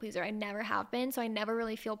not a people pleaser. I never have been. So I never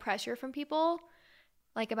really feel pressure from people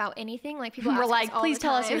like about anything. Like people we're ask like, us all please the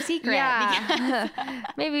tell us time. your secret. Yeah.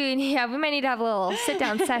 Maybe we might need to have a little sit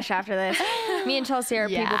down sesh after this. Me and Chelsea are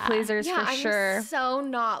people pleasers for sure. I'm so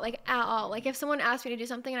not like at all. Like if someone asks me to do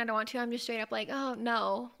something and I don't want to, I'm just straight up like, oh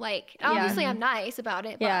no. Like obviously I'm nice about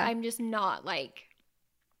it, but I'm just not like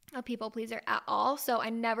a people pleaser at all. So I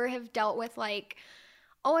never have dealt with like,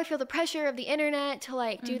 oh, I feel the pressure of the internet to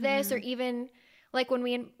like do this, or even like when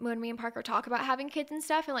me and Parker talk about having kids and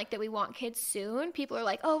stuff, and like that we want kids soon, people are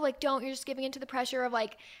like, oh, like don't, you're just giving into the pressure of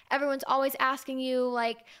like everyone's always asking you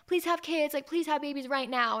like, please have kids, like please have babies right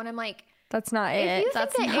now. And I'm like, that's not if it. you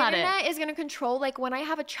That's think the not internet is going to control like when I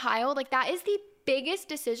have a child, like that is the biggest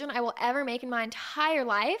decision I will ever make in my entire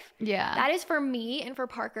life. Yeah. That is for me and for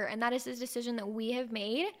Parker, and that is this decision that we have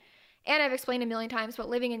made. And I've explained a million times, but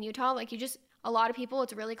living in Utah, like a lot of people,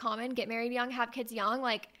 it's really common, get married young, have kids young.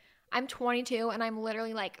 Like I'm 22 and I'm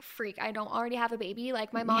literally like, freak, I don't already have a baby.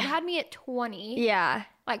 Like my mom had me at 20. Yeah.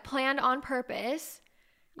 Like planned on purpose.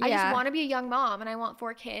 I just want to be a young mom and I want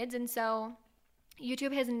 4 kids. And so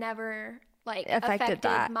YouTube has never like affected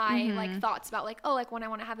my like thoughts about like, oh, like when I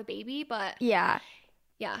want to have a baby. But yeah.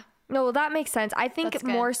 No, well, that makes sense. I think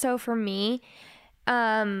more so for me,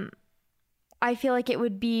 I feel like it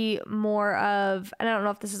would be more of, and I don't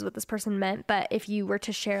know if this is what this person meant, but if you were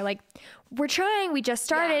to share like, we're trying, we just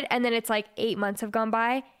started, and then it's like 8 months have gone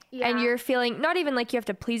by, and you're feeling, not even like you have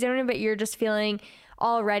to please everyone, but you're just feeling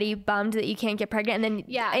already bummed that you can't get pregnant. And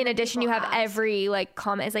then in addition, you have every like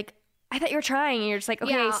comment is like, I thought you were trying, and you're just like,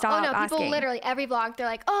 okay, stop asking. Oh no, people literally, every vlog, they're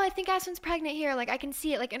like, oh, I think Aspyn's pregnant here. Like I can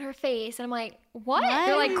see it like in her face. And I'm like, what?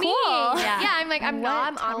 They're like, cool. Yeah, I'm like, I'm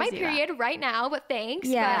not, I'm on my period right now, but thanks.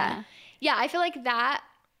 Yeah. But yeah, I feel like that,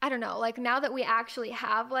 I don't know, like now that we actually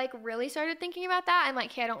have like really started thinking about that, I'm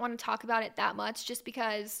like, hey, I don't want to talk about it that much, just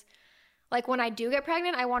because like when I do get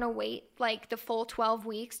pregnant, I want to wait like the full 12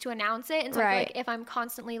 weeks to announce it. And so I feel like if I'm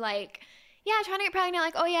constantly like, trying to get pregnant,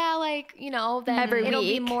 like, oh yeah, like, you know, then it'll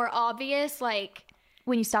be more obvious, like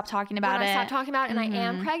when you stop talking about it. I stop talking about it and I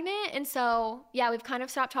am pregnant. And so, we've kind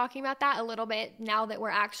of stopped talking about that a little bit now that we're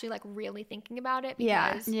actually like really thinking about it,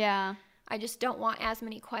 because I just don't want as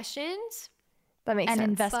many questions. That makes sense.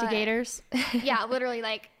 And investigators. But, literally,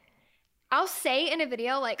 like, I'll say in a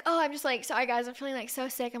video, like, oh, I'm just like, sorry guys, I'm feeling like so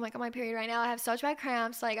sick. I'm like on my period right now. I have such bad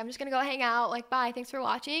cramps. Like, I'm just going to go hang out. Like, bye. Thanks for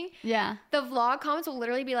watching. Yeah. The vlog comments will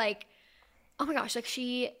literally be like, oh my gosh, like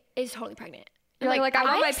she is totally pregnant. You're like I'm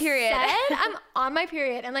on my period. I'm on my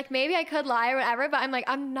period. And like, maybe I could lie or whatever, but I'm like,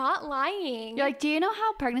 I'm not lying. You're like, do you know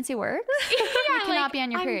how pregnancy works? You cannot be on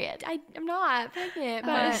your period. I'm not pregnant.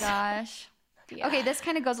 But oh my gosh. Yeah. Okay, this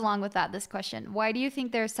kind of goes along with that, this question. Why do you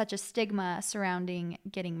think there's such a stigma surrounding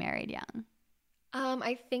getting married young?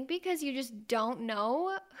 I think because you just don't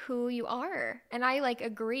know who you are. And I like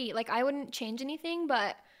agree. Like I wouldn't change anything,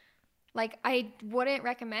 but like I wouldn't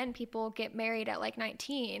recommend people get married at like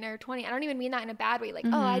 19 or 20. I don't even mean that in a bad way. Like,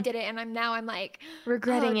 oh, I did it and I'm like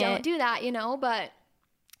regretting it. Don't do that, you know, but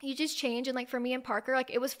you just change. And like for me and Parker,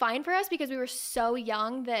 like it was fine for us because we were so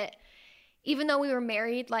young that even though we were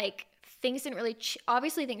married, like things didn't really,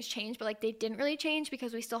 obviously things changed, but like they didn't really change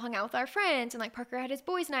because we still hung out with our friends, and like Parker had his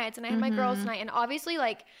boys' nights and I had my girls' night. And obviously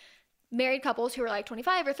like married couples who are like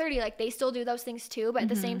 25 or 30, like they still do those things too. But at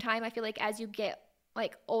the same time, I feel like as you get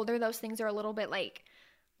like older, those things are a little bit like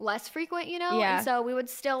less frequent, you know? Yeah. And so we would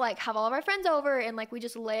still like have all of our friends over and like we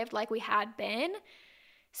just lived like we had been.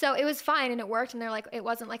 So it was fine and it worked, and they're like, it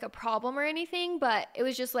wasn't like a problem or anything, but it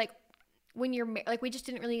was just like when you're like, we just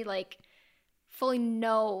didn't really like fully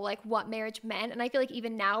know like what marriage meant. And I feel like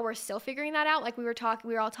even now we're still figuring that out. Like we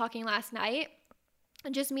were all talking last night,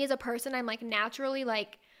 just me as a person, I'm like naturally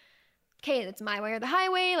like, okay, it's my way or the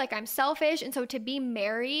highway. Like I'm selfish. And so to be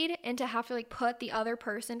married and to have to like put the other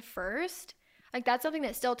person first, like that's something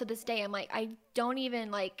that still to this day, I'm like, I don't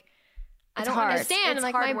even like, I don't understand. And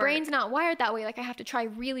like my brain's not wired that way. Like I have to try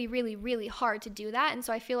really, really, really hard to do that. And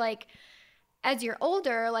so I feel like as you're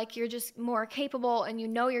older, like you're just more capable and you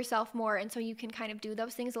know yourself more. And so you can kind of do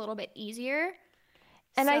those things a little bit easier.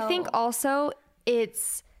 And I think also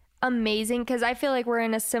it's amazing because I feel like we're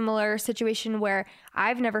in a similar situation where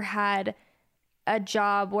I've never had a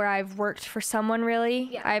job where I've worked for someone really.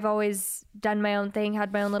 Yeah. I've always done my own thing,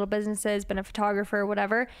 had my own little businesses, been a photographer,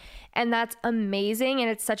 whatever. And that's amazing and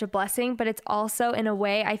it's such a blessing, but it's also in a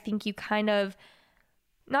way I think you kind of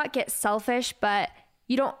not get selfish, but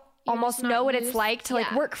you don't almost know what it's like to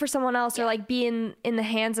like work for someone else or like be in the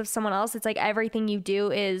hands of someone else. It's like everything you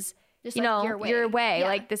do is just you know your way. Yeah.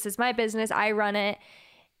 Like this is my business, I run it.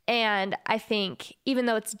 And I think even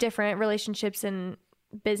though it's different, relationships and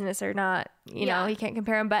business are not, you know, you can't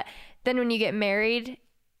compare them. But then when you get married,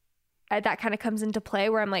 that kind of comes into play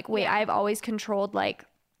where I'm like, wait, I've always controlled like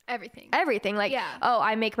everything. Like, oh,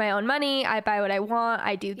 I make my own money. I buy what I want.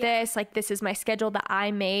 I do this. Like, this is my schedule that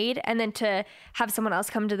I made. And then to have someone else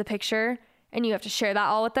come to the picture and you have to share that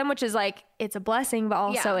all with them, which is like, it's a blessing, but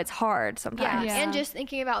also it's hard sometimes. Yeah. And just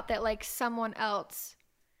thinking about that, like someone else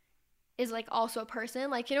is like also a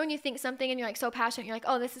person. Like, you know, when you think something and you're like so passionate, you're like,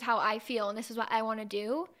 oh, this is how I feel and this is what I want to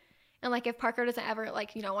do. And like if Parker doesn't ever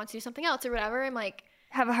like, you know, wants to do something else or whatever, I'm like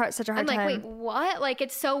such a hard time. I'm like, wait, what? Like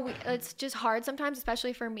it's just hard sometimes,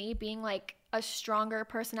 especially for me being like a stronger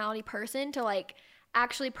personality person to like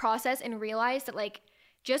actually process and realize that like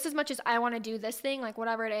just as much as I want to do this thing, like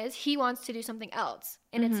whatever it is, he wants to do something else.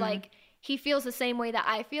 And it's like he feels the same way that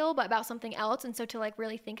I feel but about something else. And so to like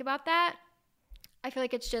really think about that, I feel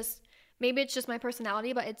like it's just maybe it's just my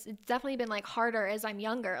personality, but it's definitely been like harder as I'm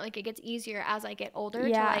younger. Like it gets easier as I get older to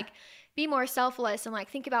like be more selfless and like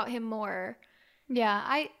think about him more.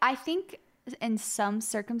 Yeah, I think in some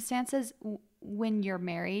circumstances when you're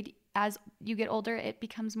married, as you get older, it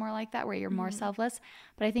becomes more like that where you're more selfless.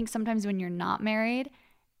 But I think sometimes when you're not married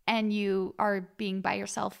and you are being by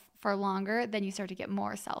yourself for longer, then you start to get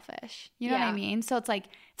more selfish. You know what I mean? So it's like,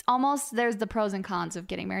 it's almost, there's the pros and cons of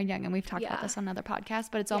getting married young. And we've talked about this on another podcast,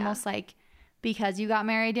 but it's almost like because you got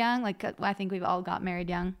married young, like I think we've all got married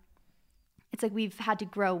young. It's like we've had to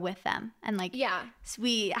grow with them. And like, so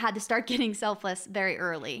we had to start getting selfless very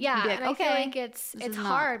early. Yeah. And be like, and I feel like it's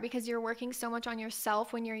hard because you're working so much on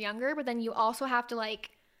yourself when you're younger, but then you also have to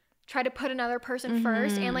like try to put another person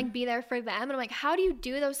first and like be there for them. And I'm like, how do you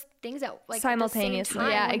do those things at like simultaneously? At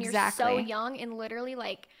the same time when you're so young and literally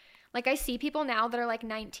like I see people now that are like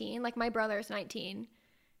 19, like my brother's 19.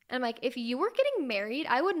 And I'm like, if you were getting married,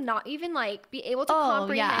 I would not even like be able to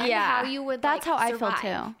comprehend how you would That's like how survive. I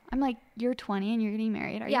feel too. I'm like, you're 20 and you're getting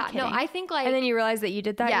married. Are you kidding? No, I think like, and then you realize that you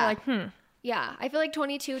did that. You're like, Yeah, I feel like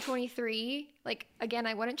 22, 23, like, again,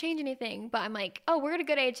 I wouldn't change anything, but I'm like, oh, we're at a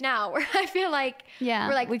good age now where I feel like we're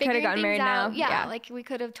like we could have gotten married out. now. Yeah, like we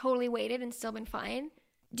could have totally waited and still been fine.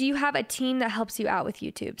 Do you have a team that helps you out with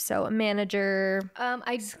YouTube? So a manager?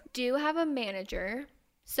 I do have a manager.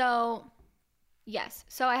 So, yes.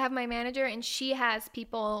 So I have my manager and she has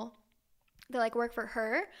people that like work for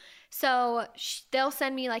her. So they'll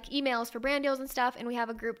send me like emails for brand deals and stuff, and we have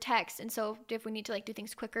a group text. And so if we need to like do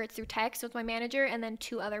things quicker, it's through text. So it's my manager and then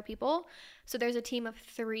 2 other people. So there's a team of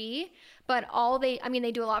 3, but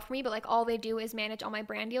they do a lot for me, but like all they do is manage all my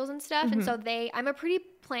brand deals and stuff. And so I'm a pretty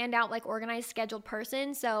planned out, like organized, scheduled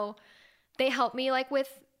person. So they help me like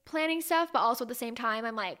with planning stuff, but also at the same time,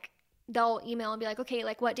 I'm like, they'll email and be like, okay,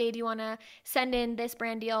 like what day do you want to send in this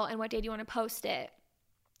brand deal and what day do you want to post it?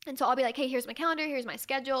 And so I'll be like, hey, here's my calendar, here's my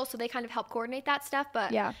schedule. So they kind of help coordinate that stuff.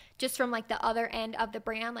 But just from like the other end of the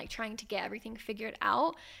brand, like trying to get everything figured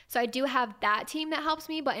out. So I do have that team that helps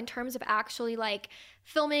me. But in terms of actually like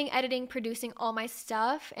filming, editing, producing all my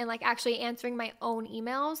stuff and like actually answering my own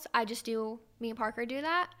emails, me and Parker do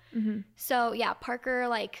that. So yeah, Parker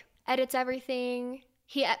like edits everything.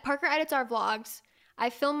 Parker edits our vlogs. I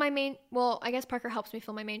film I guess Parker helps me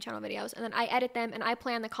film my main channel videos, and then I edit them and I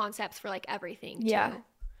plan the concepts for like everything too.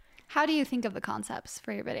 How do you think of the concepts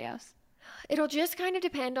for your videos? It'll just kind of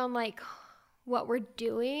depend on like what we're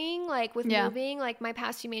doing, like with moving. Like my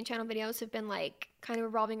past few main channel videos have been like kind of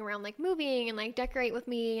revolving around like moving and like decorate with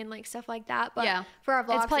me and like stuff like that. But for our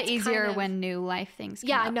vlogs, it's probably easier when new life things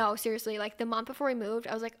come up. No, seriously. Like the month before we moved,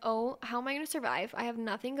 I was like, oh, how am I going to survive? I have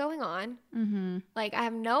nothing going on. Like I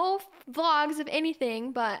have no vlogs of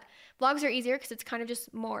anything, but vlogs are easier because it's kind of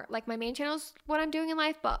just more like my main channel is what I'm doing in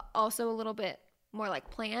life, but also a little bit more like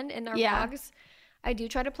planned in our vlogs. I do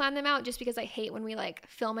try to plan them out just because I hate when we like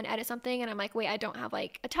film and edit something and I'm like, wait, I don't have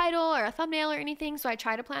like a title or a thumbnail or anything. So I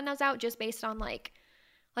try to plan those out just based on like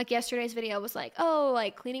yesterday's video was like, oh,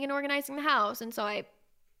 like cleaning and organizing the house. And so I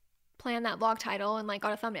planned that vlog title and like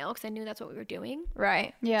got a thumbnail because I knew that's what we were doing.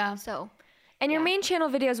 Right. Yeah. So. And your main channel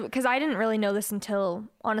videos, because I didn't really know this until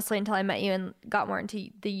I met you and got more into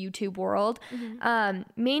the YouTube world.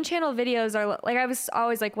 Main channel videos are like, I was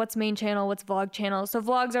always like, what's main channel? What's vlog channel? So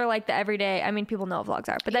vlogs are like the everyday, I mean, people know what vlogs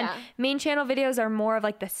are, but then main channel videos are more of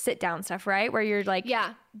like the sit down stuff, right? Where you're like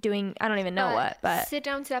doing, I don't even know what, but sit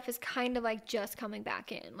down stuff is kind of like just coming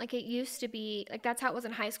back in. Like it used to be like, that's how it was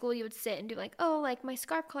in high school. You would sit and do like, oh, like my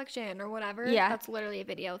scarf collection or whatever. Yeah. That's literally a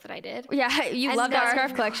video that I did. Yeah. You love that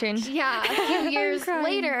scarf collection. Yeah. A few years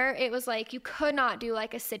later, it was like, you could not do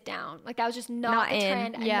like a sit down. Like that was just not the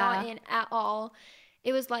trend and not in at all.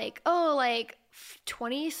 It was like, oh, like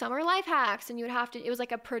 20 summer life hacks, and you would have to, it was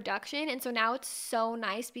like a production. And so now it's so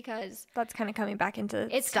nice because that's kind of coming back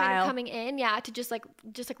into it's style. kind of coming in, to just like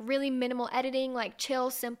really minimal editing, like chill,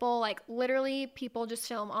 simple, like literally people just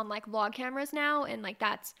film on like vlog cameras now, and like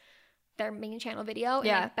that's their main channel video. And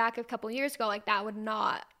like back a couple years ago, like that would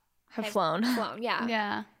not have flown.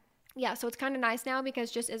 Yeah, so it's kind of nice now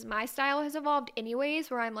because just as my style has evolved anyways,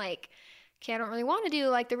 where I'm like, okay, I don't really want to do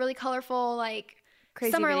like the really colorful, like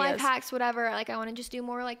crazy summer videos. Life hacks, whatever. Like I want to just do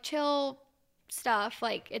more like chill stuff.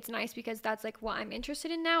 Like it's nice because that's like what I'm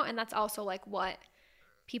interested in now. And that's also like what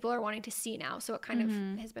people are wanting to see now. So it kind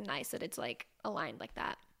of has been nice that it's like aligned like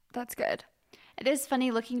that. That's good. It is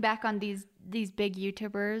funny looking back on these big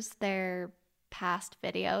YouTubers, their past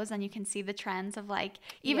videos, and you can see the trends of like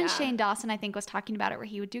even Shane Dawson, I think, was talking about it, where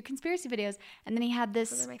he would do conspiracy videos, and then he had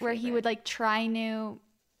this where he would like try new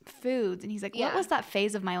foods, and he's like, what was that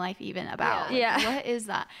phase of my life even about? What is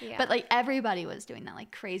that? But like everybody was doing that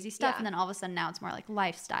like crazy stuff, and then all of a sudden now it's more like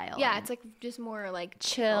lifestyle. It's like just more like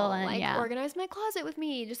chill and like organize my closet with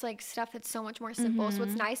me, just like stuff that's so much more simple. So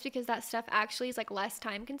it's nice because that stuff actually is like less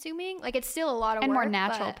time consuming. Like it's still a lot of and work, more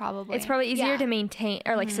natural, probably. It's probably easier to maintain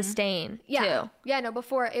or like sustain too. No,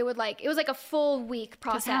 before it was like a full week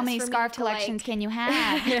process. How many scarf collections can you have?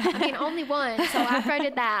 I mean, only one. So after I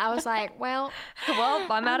did that, I was like, well,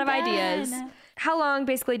 I'm out of ideas. How long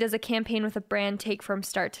basically does a campaign with a brand take from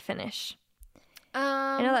start to finish?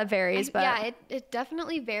 I know that varies, but it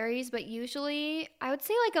definitely varies. But usually, I would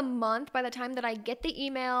say like a month by the time that I get the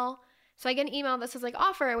email. So I get an email that says like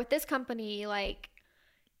offer with this company, like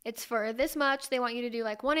it's for this much. They want you to do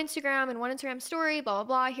like one Instagram and one Instagram story, blah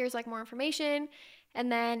blah blah. Here's like more information, and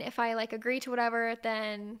then if I like agree to whatever,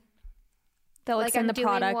 then they'll like send the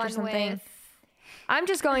product or something. I'm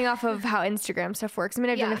just going off of how Instagram stuff works. I mean,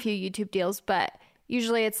 I've done a few YouTube deals, but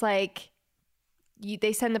usually it's like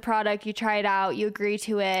they send the product, you try it out, you agree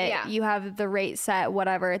to it, you have the rate set,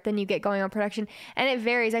 whatever, then you get going on production. And it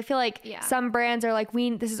varies. I feel like some brands are like,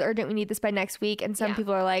 this is urgent, we need this by next week. And some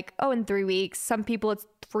people are like, oh, in 3 weeks. Some people it's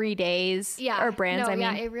 3 days. Or brands, I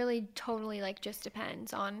mean. It really totally like just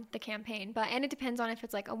depends on the campaign. And it depends on if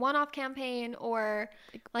it's like a one-off campaign or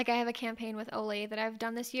like I have a campaign with Olay that I've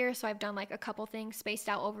done this year. So I've done like a couple things spaced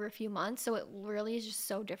out over a few months. So it really is just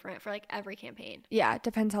so different for like every campaign. Yeah, it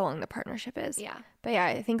depends how long the partnership is. Yeah. But yeah,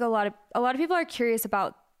 I think a lot of people are curious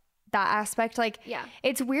about that aspect. Like,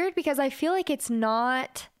 it's weird because I feel like it's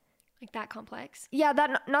not like that complex. Yeah,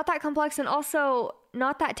 not that complex, and also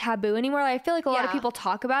not that taboo anymore. Like, I feel like a lot of people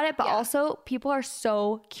talk about it, but also people are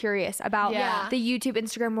so curious about the YouTube,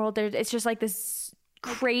 Instagram world. It's just like this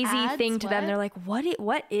crazy ads, thing to them. They're like,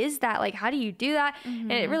 what is that? Like, how do you do that?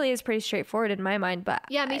 And it really is pretty straightforward in my mind. But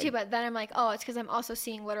me too. But then I'm like, oh, it's because I'm also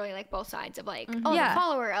seeing literally like both sides of like, I'm a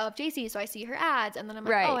follower of JC, so I see her ads, and then I'm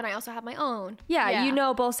like, oh, and I also have my own. Yeah, you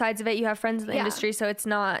know both sides of it. You have friends in the industry, so it's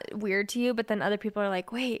not weird to you. But then other people are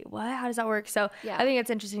like, wait, what? How does that work? So I think it's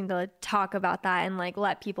interesting to talk about that and like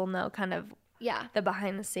let people know kind of the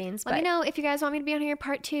behind the scenes. Let me know if you guys want me to be on here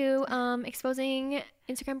part 2, exposing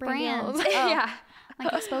Instagram brands.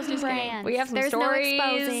 Like exposing brands. We have some stories.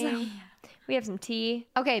 No exposing. We have some tea.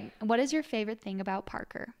 Okay, what is your favorite thing about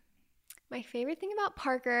Parker? My favorite thing about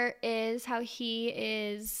Parker is how he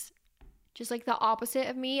is just like the opposite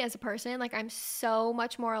of me as a person. Like I'm so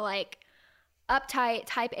much more like uptight,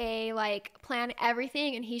 type A, like plan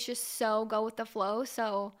everything, and he's just so go with the flow.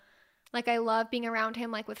 So like I love being around him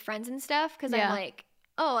like with friends and stuff because I'm like,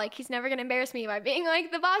 oh, like he's never gonna embarrass me by being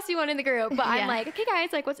like the bossy one in the group. But I'm like, okay guys,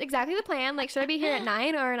 like what's exactly the plan? Like should I be here at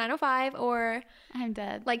 9 or 9:05 or I'm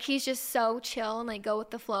dead? Like he's just so chill and like go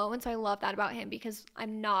with the flow. And so I love that about him because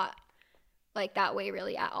I'm not like that way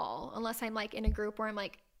really at all, unless I'm like in a group where I'm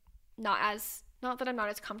like not that I'm not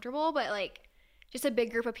as comfortable, but like just a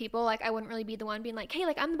big group of people, like I wouldn't really be the one being like, hey,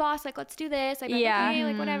 like I'm the boss, like let's do this. I'd be like, okay,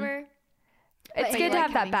 like whatever. It's good to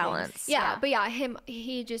have that balance. Yeah, but yeah,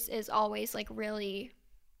 he just is always like really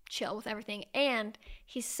chill with everything, and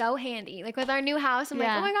he's so handy. Like with our new house, I'm like,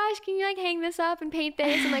 oh my gosh, can you like hang this up and paint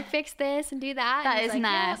this and like fix this and do that? That and is like,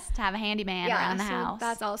 nice to have a handyman around the house.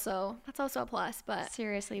 That's also a plus. But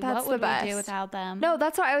seriously, that's what would we do without them? No,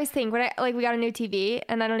 that's what I always think when we got a new TV,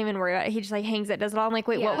 and I don't even worry about it. He just like hangs it, does it all. I'm like,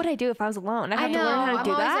 wait, what would I do if I was alone? I'd have to learn how to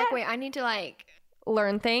do that. Like, wait, I need to like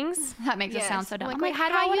learn things. That makes it sound so dumb. Like, wait, how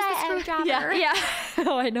do I use the screwdriver? Yeah.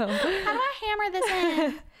 Oh, I know. How do I hammer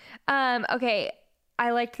this in? Okay. I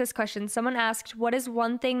liked this question. Someone asked, what is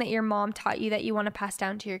one thing that your mom taught you that you want to pass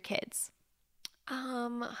down to your kids?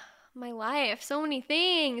 My life. So many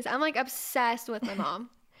things. I'm like obsessed with my mom.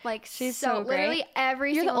 Like she's so great. Literally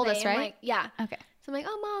every You're single the oldest, day. right? Like, yeah. Okay. So I'm like,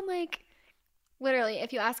 oh mom, like literally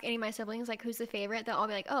if you ask any of my siblings like who's the favorite, they'll all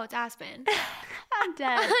be like, oh, it's Aspyn. I'm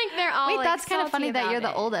dead. Like they're all Wait, that's kind of funny that you're the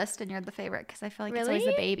it. oldest and you're the favorite because I feel like it's always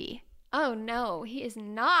the baby. Oh no, he is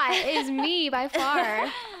not. It is me by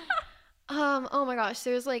far. Oh my gosh,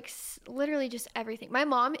 there's like literally just everything. My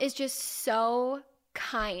mom is just so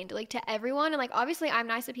kind, like to everyone, and like obviously I'm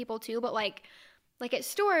nice to people too, but like at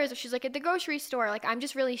stores, if she's like at the grocery store, like I'm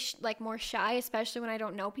just really like more shy, especially when I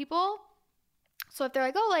don't know people. So if they're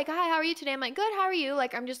like, oh, like, hi, how are you today? I'm like, good, how are you?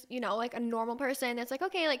 Like I'm just, like a normal person. It's like,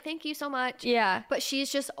 okay, like thank you so much. Yeah. But she's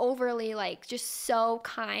just overly like just so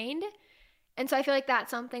kind. And so I feel like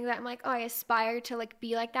that's something that I'm like, oh, I aspire to like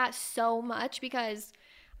be like that so much because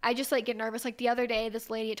I just like get nervous. Like the other day, this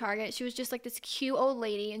lady at Target, she was just like this cute old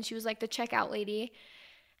lady, and she was like the checkout lady,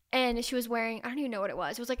 and she was wearing, I don't even know what it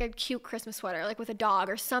was. It was like a cute Christmas sweater, like with a dog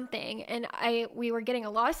or something. And we were getting a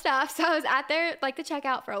lot of stuff, so I was at there like the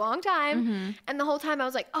checkout for a long time, and the whole time I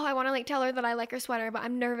was like, oh, I want to like tell her that I like her sweater, but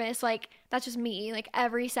I'm nervous. Like that's just me. Like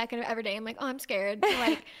every second of every day, I'm like, oh, I'm scared to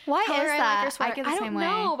like why tell is her that? I like her sweater. I get the same don't way.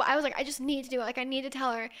 know, but I was like, I just need to do it. Like I need to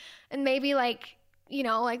tell her, and maybe like.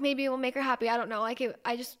 Like maybe it will make her happy. I don't know. Like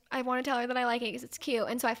I want to tell her that I like it because it's cute.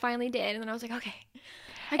 And so I finally did. And then I was like, okay.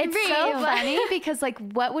 It's so funny because like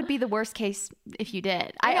what would be the worst case if you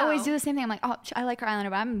did? I always do the same thing. I'm like, oh, I like her eyeliner,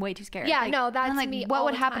 but I'm way too scared. Yeah, like, no, that's I'm like, me what all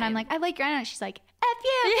would the happen? time. I'm like, I like your eyeliner. She's like, F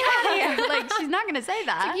you, get out of here. Like she's not gonna say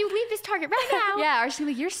that. Like, you leave this Target right now. Yeah, or she's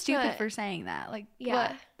like, you're stupid for saying that. Like,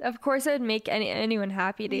 yeah. What? Of course, it would make anyone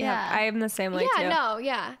happy to have. I am the same way too. Yeah, no,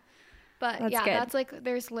 yeah. But that's yeah, good. that's like,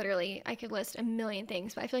 there's literally, I could list a million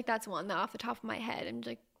things, but I feel like that's one that off the top of my head. And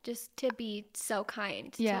like, just to be so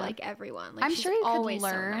kind to like everyone. Like, I'm sure you could learn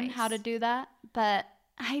learn how to do that, but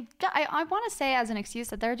I want to say as an excuse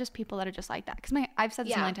that there are just people that are just like that. Because I've said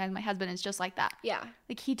this a million times, my husband is just like that. Yeah.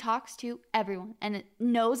 Like he talks to everyone and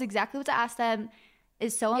knows exactly what to ask them,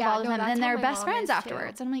 is so involved with them, and then they're best friends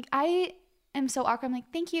afterwards. Too. And I'm like, I am so awkward. I'm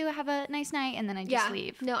like, thank you, have a nice night, and then I just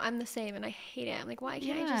leave. No, I'm the same, and I hate it. I'm like, why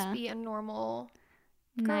can't I just be a normal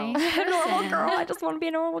girl? Nice a normal girl. I just want to be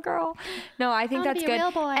a normal girl. No, I think that's good.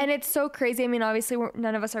 Real boy. And it's so crazy. I mean, obviously,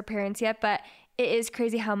 none of us are parents yet, but it is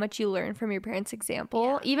crazy how much you learn from your parents'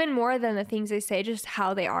 example, even more than the things they say, just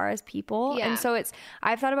how they are as people. Yeah. And so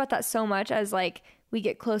I've thought about that so much as like we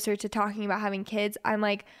get closer to talking about having kids. I'm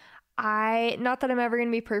like, not that I'm ever going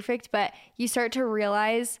to be perfect, but you start to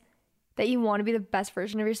realize that you want to be the best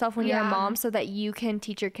version of yourself when you're a mom so that you can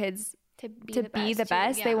teach your kids to be the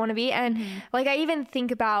best they want to be. And like, I even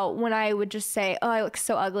think about when I would just say, oh, I look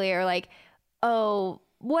so ugly, or like, oh,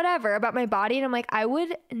 whatever about my body. And I'm like, I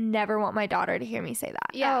would never want my daughter to hear me say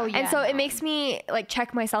that. Yeah. Oh, yeah. And so it makes me like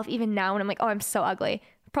check myself even now when I'm like, oh, I'm so ugly.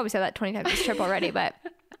 Probably said that 20 times this trip already, but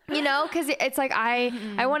because it's like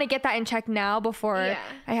I want to get that in check now before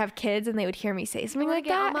I have kids and they would hear me say something like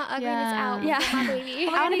that. All my ugliness out before my baby.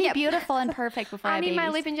 I want to be beautiful and perfect before I need my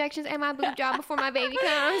lip injections and my boob job before my baby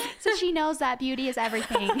comes. So she knows that beauty is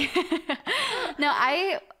everything. No,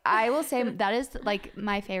 I will say that is like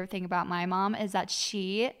my favorite thing about my mom is that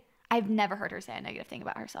I've never heard her say a negative thing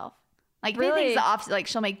about herself. Like, really? Things the opposite. Like,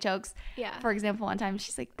 she'll make jokes. Yeah. For example, one time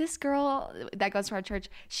she's like, this girl that goes to our church,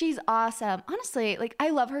 she's awesome. Honestly, like,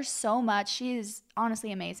 I love her so much. She is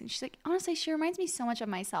honestly amazing. She's like, honestly, she reminds me so much of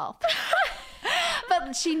myself.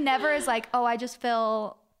 But she never is like, oh, I just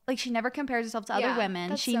feel like she never compares herself to other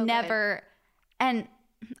women. She so never, good. And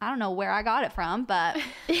I don't know where I got it from, but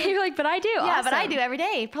you're like, but I do. Yeah, awesome. But I do every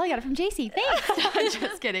day. Probably got it from JC. Thanks. I'm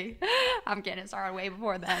just kidding. I'm getting it started way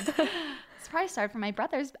before then. It's probably started from my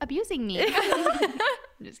brothers abusing me. I'm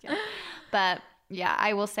just kidding. But yeah,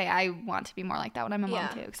 I will say I want to be more like that when I'm a mom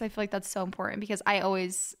too, because I feel like that's so important, because I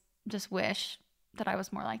always just wish that I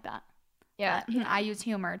was more like that. Yeah. But I use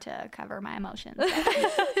humor to cover my emotions.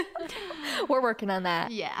 We're working on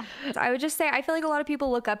that. Yeah. I would just say, I feel like a lot of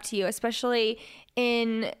people look up to you, especially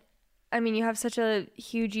you have such a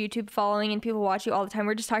huge YouTube following and people watch you all the time.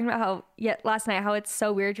 We're just talking about last night, how it's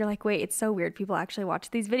so weird. You're like, wait, it's so weird. People actually watch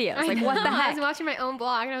these videos. Like, what the heck? I was watching my own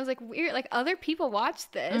blog and I was like, weird. Like, other people watch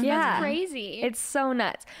this. Yeah. That's crazy. It's so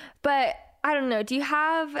nuts. But I don't know. Do you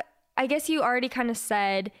have, I guess you already kind of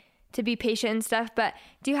said to be patient and stuff, but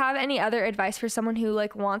do you have any other advice for someone who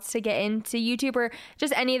like wants to get into YouTube or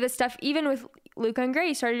just any of this stuff? Even with Luca and Gray,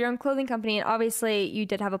 you started your own clothing company, and obviously you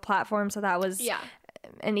did have a platform, so that was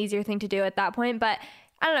an easier thing to do at that point. But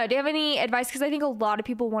I don't know, do you have any advice? Because I think a lot of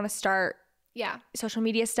people want to start social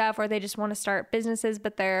media stuff, or they just want to start businesses,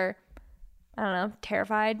 but they're, I don't know,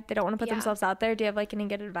 terrified. They don't want to put themselves out there. Do you have like any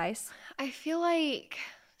good advice? I feel like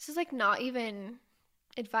this is like not even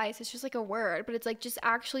advice, it's just like a word, but it's like just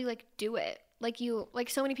actually like do it. Like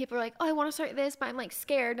so many people are like, oh, I want to start this, but I'm like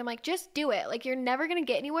scared. I'm like, just do it. Like, you're never gonna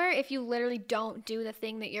get anywhere if you literally don't do the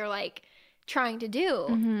thing that you're like trying to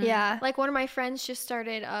do. Yeah. Like, one of my friends just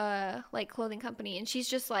started a like clothing company, and she's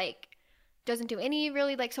just like doesn't do any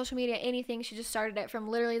really like social media, anything. She just started it from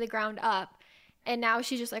literally the ground up, and now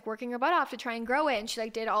she's just like working her butt off to try and grow it. And she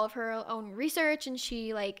like did all of her own research, and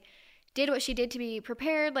she like did what she did to be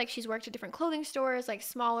prepared. Like, she's worked at different clothing stores, like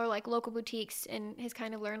smaller, like local boutiques, and has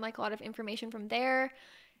kind of learned like a lot of information from there.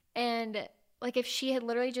 And like, if she had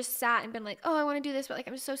literally just sat and been like, oh, I want to do this, but like,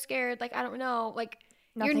 I'm so scared, like, I don't know, like,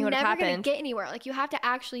 nothing you're never happened. going to get anywhere. Like, you have to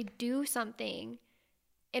actually do something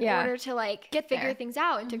in order to like figure things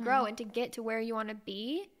out and to grow and to get to where you want to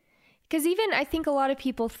be. Because even I think a lot of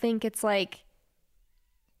people think it's like,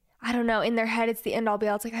 I don't know, in their head, it's the end all be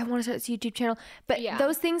all. It's like, I want to start this YouTube channel. But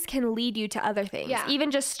those things can lead you to other things. Yeah.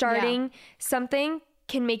 Even just starting something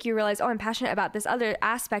can make you realize, oh, I'm passionate about this other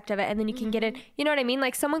aspect of it. And then you can get it. You know what I mean?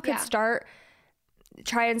 Like, someone could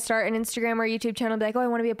try and start an Instagram or YouTube channel and be like, oh, I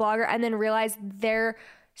want to be a blogger. And then realize they're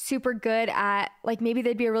super good at, like, maybe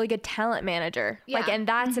they'd be a really good talent manager. Yeah. Like, and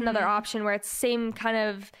that's another option where it's same kind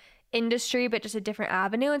of industry but just a different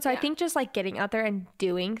avenue. And so I think just like getting out there and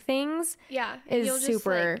doing things is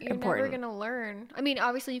super you're important. Never gonna learn. I mean,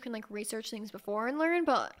 obviously you can like research things before and learn,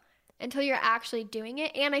 but until you're actually doing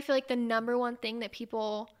it. And I feel like the number one thing that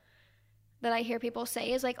I hear people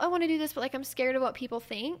say is like, oh, I want to do this, but like, I'm scared of what people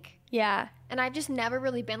think. Yeah. And I've just never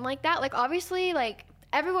really been like that. Like, obviously, like,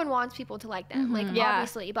 everyone wants people to like them, like,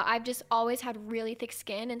 obviously, but I've just always had really thick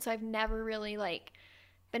skin, and so I've never really like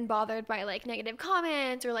been bothered by like negative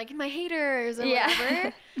comments or like my haters or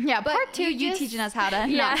whatever. But part 2, you teaching us how to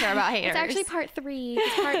not care about haters. It's actually part 3.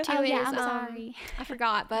 Part 2 is I'm sorry, I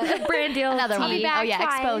forgot, but brand deal. Another one. Twice.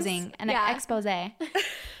 Exposing an expose.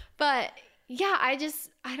 But yeah, I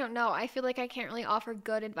don't know. I feel like I can't really offer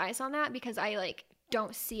good advice on that because I like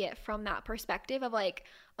don't see it from that perspective of like,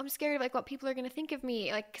 I'm scared of like what people are gonna think of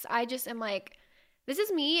me. Like, cause I just am like, this is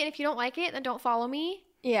me, and if you don't like it, then don't follow me.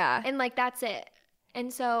 Yeah. And like, that's it.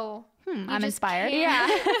 And so I'm inspired. Yeah.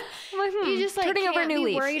 You just like turning can't over a new be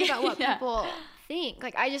leaf. worried about what people think.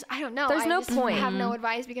 Like, I don't know. There's no point. I have no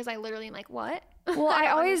advice because I literally am like, what? Well, I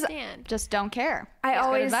always understand. Just don't care. I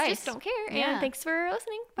always just don't care. And thanks for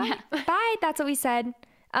listening. Bye. Bye. That's what we said.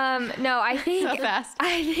 No, I think so fast.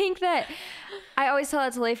 I think that I always tell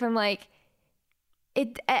that to Leif from like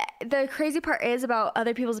the crazy part is about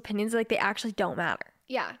other people's opinions, like they actually don't matter.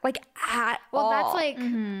 Yeah. Like at all. That's like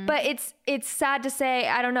but it's sad to say,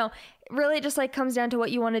 I don't know. Really it just like comes down to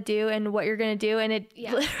what you want to do and what you're going to do, and it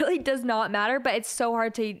literally does not matter, but it's so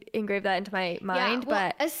hard to engrave that into my mind.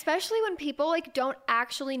 Well, but especially when people like don't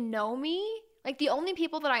actually know me. Like, the only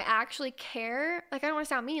people that I actually care, like, I don't want to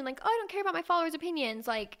sound mean, like, oh, I don't care about my followers' opinions.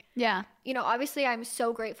 Like, you know, obviously I'm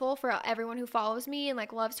so grateful for everyone who follows me and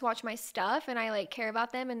like loves to watch my stuff, and I like care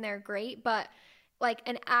about them and they're great. But like,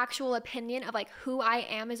 an actual opinion of like who I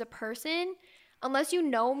am as a person, unless you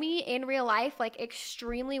know me in real life like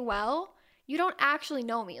extremely well, you don't actually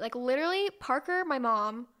know me. Like, literally, Parker, my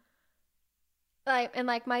mom, like, and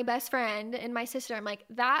like my best friend and my sister, I'm like,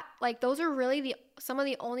 that, like, those are really some of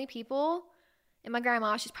the only people. And my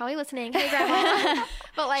grandma, she's probably listening. Hey, grandma.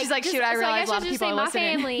 But like, she's like, shoot, I realize a lot of people are listening.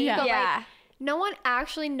 My family. But like, no one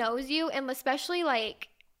actually knows you, and especially like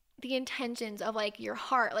the intentions of like your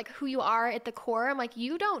heart, like who you are at the core. I'm like,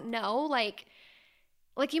 you don't know, like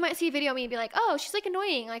you might see a video of me and be like, oh, she's like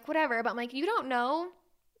annoying, like whatever. But I'm like, you don't know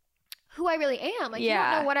who I really am. Like, you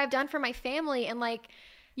don't know what I've done for my family, and like,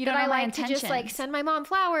 you don't know my to intentions. just like send my mom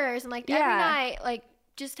flowers and like every night, like,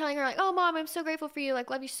 just telling her like, oh, mom, I'm so grateful for you, like,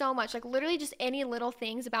 love you so much, like literally just any little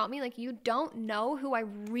things about me. Like, you don't know who I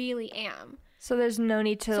really am. So there's no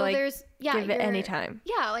need to give it any time.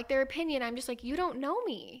 Yeah, like their opinion, I'm just like, you don't know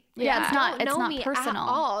me. Yeah, it's not me personal at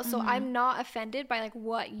all. So I'm not offended by like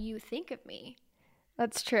what you think of me.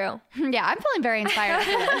 That's true. Yeah, I'm feeling very inspired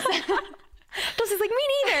for this. Dulce's like, me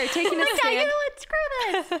neither. Taking a stand. You know what?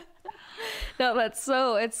 Screw this.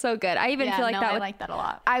 No, it's so good. I even feel like that. I like that a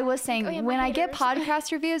lot. I was saying when I get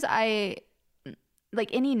podcast reviews, I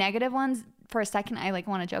like any negative ones. For a second, I like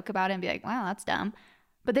want to joke about it and be like, "Wow, that's dumb,"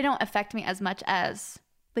 but they don't affect me as much as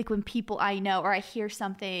like when people I know or I hear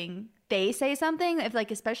something, they say something. If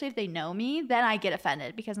like especially if they know me, then I get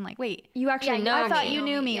offended because I'm like, "Wait, you actually know? I thought you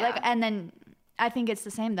knew me." Like, and then I think it's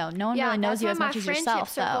the same though. No one really knows you as much as yourself. My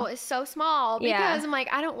friendship circle is so small because I'm like,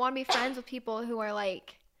 I don't want to be friends with people who are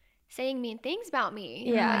like saying mean things about me.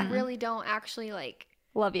 Yeah, like, really don't actually like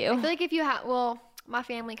love you. I feel like if you have, my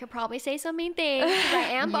family could probably say some mean things because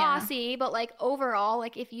I am bossy, but like overall,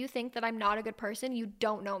 like if you think that I'm not a good person, you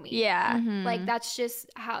don't know me. Yeah, like that's just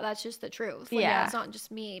the truth. Like, yeah, it's not just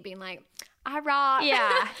me being like, I rock.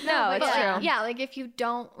 Yeah, no, it's true. Like, yeah, like if you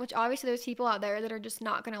don't, which obviously there's people out there that are just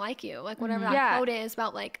not gonna like you. Like whatever that quote is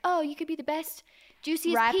about, like, oh, you could be the best,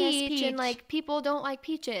 juiciest peach, and like people don't like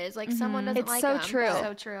peaches. Like someone doesn't like them. It's so true.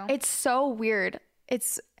 So true. It's so weird.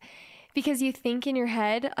 It's because you think in your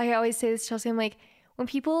head. I always say this to Chelsea. I'm like, when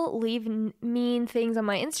people leave mean things on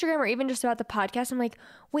my Instagram or even just about the podcast, I'm like,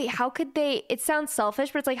 wait, how could they? It sounds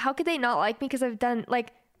selfish, but it's like, how could they not like me? Because I've done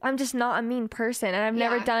like. I'm just not a mean person, and I've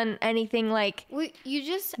never done anything like you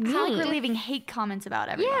just how we're leaving hate comments about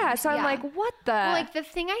everyone. Yeah, so I'm like, what the? Well, like the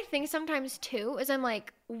thing I think sometimes too is I'm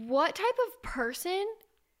like, what type of person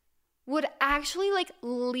would actually like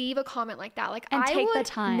leave a comment like that? Like, and I take would the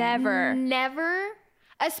time. Never,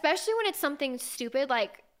 especially when it's something stupid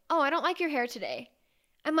like, oh, I don't like your hair today.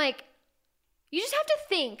 I'm like, you just have to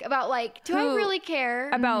think about like, do I really care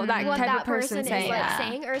about that what type that of person saying? is like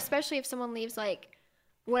saying, or especially if someone leaves like.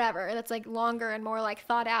 Whatever that's like longer and more like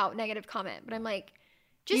thought out negative comment, but I'm like,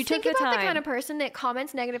 just think about the kind of person that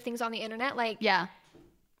comments negative things on the internet. Like,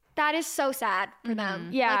 that is so sad for them.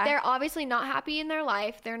 Yeah, like they're obviously not happy in their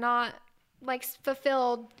life. They're not like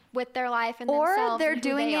fulfilled with their life and themselves, or they're and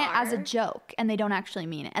doing it as a joke and they don't actually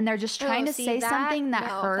mean it, and they're just trying to say something that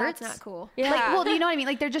hurts. That's not cool. Yeah. Like, well, you know what I mean?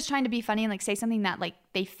 Like they're just trying to be funny and like say something that like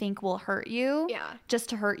they think will hurt you. Yeah, just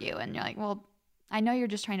to hurt you, and you're like, well, I know you're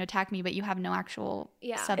just trying to attack me, but you have no actual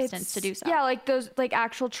substance to do so. Yeah, like those like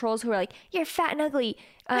actual trolls who are like, you're fat and ugly.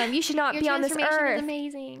 You should not be on this earth. Is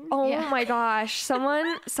amazing. Oh my gosh.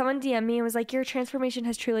 Someone DM'd me and was like, your transformation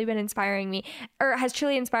has truly been inspiring me, or has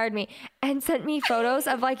truly inspired me, and sent me photos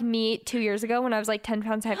of like me 2 years ago when I was like 10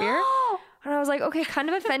 pounds heavier. And I was like, okay, kind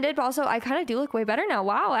of offended, but also I kind of do look way better now.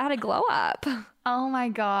 Wow, I had a glow up. Oh my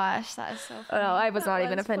gosh, that is so funny. Oh, no, I was not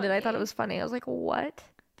even offended. Funny. I thought it was funny. I was like, what?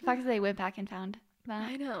 The fact that they went back and found that.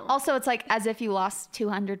 I know. Also, it's like as if you lost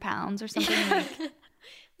 200 pounds or something.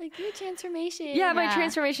 Like your transformation. Yeah, my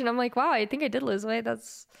transformation. I'm like, wow, I think I did lose weight.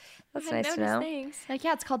 That's nice to know. Things. Like,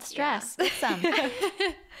 yeah, it's called stress. It's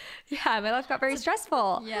yeah, my life got very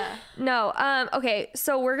stressful. Yeah. No. Okay,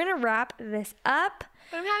 so we're gonna wrap this up.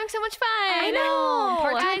 But I'm having so much fun. I know.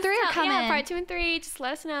 Part 2 and 3 are coming. Yeah, part 2 and 3. Just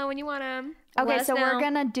let us know when you want them. Okay, so we're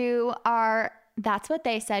gonna do our That's What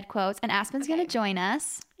They Said quotes, and Aspyn's gonna join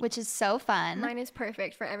us, which is so fun. Mine is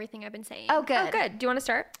perfect for everything I've been saying. Oh, good. Oh, good. Do you want to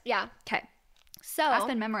start? Yeah. Okay. So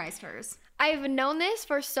Aspyn memorized hers. I've known this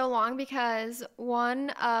for so long because one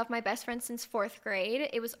of my best friends since 4th grade,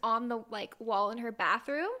 it was on the like wall in her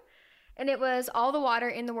bathroom. And it was, all the water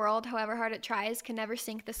in the world, however hard it tries, can never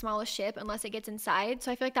sink the smallest ship unless it gets inside.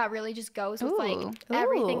 So I feel like that really just goes with like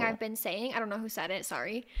everything I've been saying. I don't know who said it.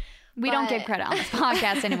 Sorry. We don't give credit on this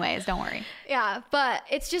podcast anyways. Don't worry. Yeah. But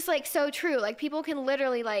it's just like so true. Like people can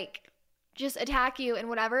literally like just attack you and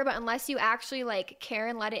whatever. But unless you actually like care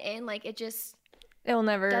and let it in, like it'll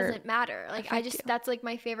never doesn't matter. Like that's like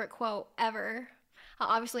my favorite quote ever.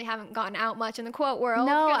 I obviously haven't gotten out much in the quote world.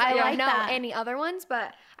 No, I don't like know that. any other ones,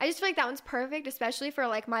 but I just feel like that one's perfect, especially for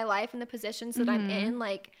like my life and the positions that I'm in,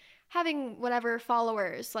 like having whatever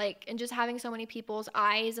followers, like, and just having so many people's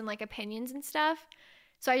eyes and like opinions and stuff.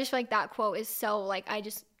 So I just feel like that quote is so like, I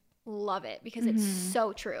just love it because it's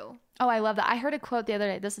so true. Oh, I love that. I heard a quote the other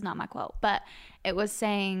day. This is not my quote, but it was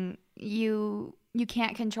saying you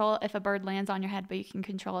can't control if a bird lands on your head, but you can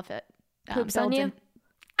control if it poops on you.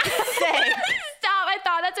 Stop! I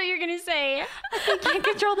thought that's what you were gonna say. They can't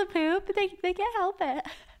control the poop. They can't help it.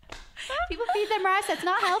 People feed them rice. It's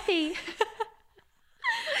not healthy.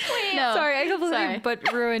 Wait, no, sorry, I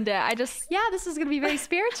completely ruined it. This is gonna be very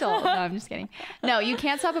spiritual. No, I'm just kidding. No, you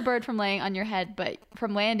can't stop a bird from laying on your head, but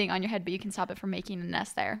you can stop it from making a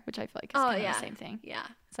nest there, which I feel like is kind of the same thing. Yeah.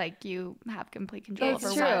 It's like you have complete control over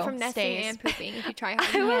It's what true. From nesting stays. and pooping if you try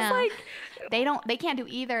hard. I was Yeah. like, They can't do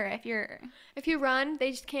either If you run,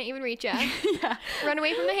 they just can't even reach you. Yeah. Run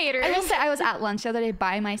away from the haters. I will say I was at lunch the other day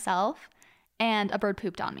by myself and a bird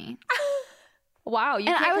pooped on me. wow, you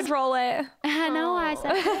And can't I was- control it. I know, I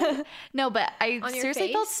said no, but I On your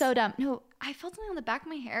seriously felt face? so dumb. No, I felt something on the back of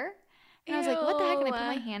my hair. And I was like, what the heck? And I put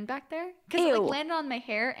my hand back there. Because it Ew. like landed on my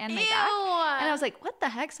hair and my back. And I was like, what the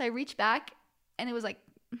heck? So I reached back and it was like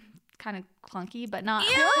kind of clunky, but not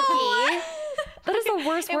clunky. That is the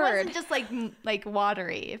worst It word. wasn't just like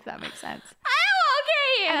watery, if that makes sense.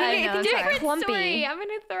 okay. I know, think sorry. different Clumpy. story. I'm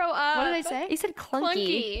gonna throw up. What did I say? You said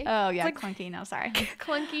clunky. Oh, yeah, clunky. No, sorry.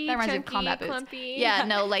 Clunky, That reminds me of chunky, combat boots. clumpy. Yeah,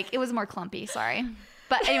 no, like it was more clumpy. Sorry.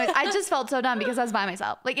 But anyways, I just felt so dumb because I was by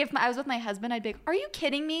myself. Like if I was with my husband, I'd be like, "Are you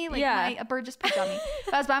kidding me? Like a bird just pooped on me."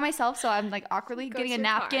 But I was by myself, so I'm like awkwardly Go getting a to your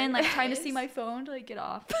napkin, car, like trying to guys. see my phone to like get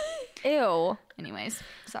off. Ew. Anyways,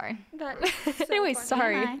 sorry. That is so Anyway, funny.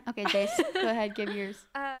 sorry. Hi. Okay, Jace, go ahead, give yours.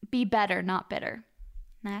 Be better, not bitter.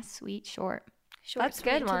 Nice, sweet, short. Short, That's a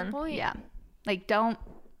sweet, good to the one. point. Yeah, like don't.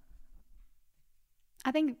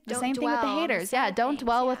 I think the Don't same thing with the dwell on the haters. Yeah, sad don't things,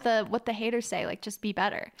 dwell yeah. with what the haters say. Like, just be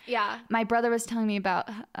better. Yeah. My brother was telling me about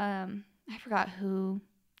I forgot who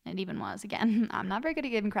it even was. Again, I'm not very good at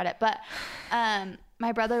giving credit, but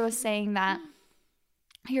my brother was saying that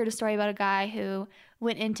I heard a story about a guy who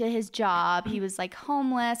went into his job. He was like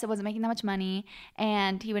homeless. It wasn't making that much money,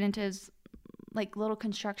 and he went into his like little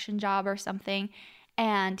construction job or something.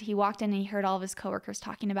 And he walked in and he heard all of his coworkers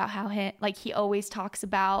talking about how he always talks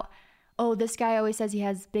about, oh, this guy always says he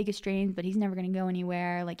has biggest dreams, but he's never going to go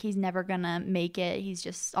anywhere. Like he's never going to make it. He's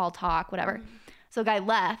just all talk, whatever. Mm-hmm. So the guy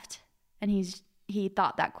left and he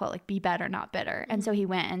thought that quote, like, be better, not bitter. Mm-hmm. And so he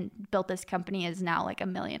went and built this company, is now like a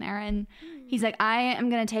millionaire. And he's like, I am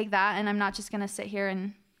going to take that and I'm not just going to sit here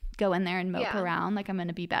and go in there and mope around. Like I'm going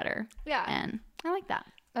to be better. Yeah. And I like that.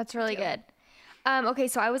 That's really good. Okay,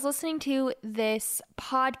 so I was listening to this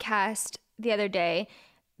podcast the other day,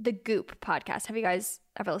 the Goop podcast. Have you guys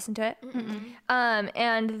ever listened to it?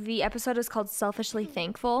 And the episode is called Selfishly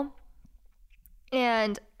Thankful.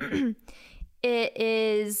 And it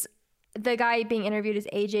is, the guy being interviewed is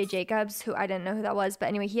AJ Jacobs, who I didn't know who that was. But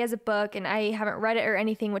anyway, he has a book and I haven't read it or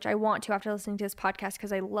anything, which I want to after listening to this podcast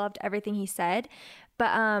because I loved everything he said.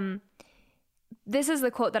 But this is the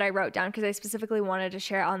quote that I wrote down because I specifically wanted to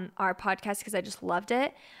share it on our podcast because I just loved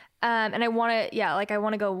it. And I want to, I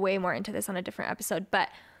want to go way more into this on a different episode. But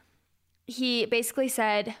he basically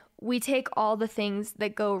said, we take all the things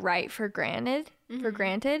that go right for granted.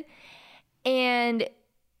 And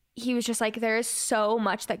he was just like, there is so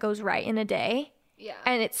much that goes right in a day. Yeah.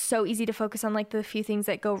 And it's so easy to focus on like the few things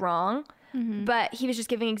that go wrong. Mm-hmm. But he was just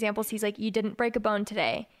giving examples. He's like, you didn't break a bone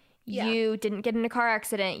today. Yeah. You didn't get in a car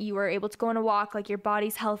accident. You were able to go on a walk. Like your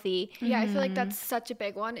body's healthy. Yeah, I feel like that's such a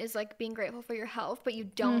big one, is like being grateful for your health, but you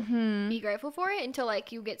don't be grateful for it until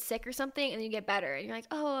like you get sick or something and then you get better and you're like,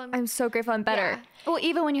 oh, I'm so grateful I'm better. Yeah. Well,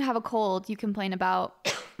 even when you have a cold, you complain about,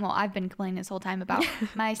 well, I've been complaining this whole time about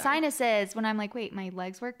my sinuses when I'm like, wait, my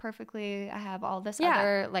legs work perfectly. I have all this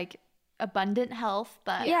other like abundant health,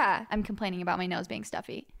 but I'm complaining about my nose being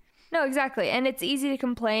stuffy. No, exactly. And it's easy to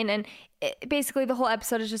complain. And basically the whole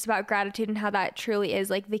episode is just about gratitude and how that truly is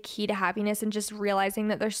like the key to happiness, and just realizing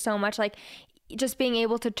that there's so much, like just being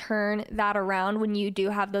able to turn that around when you do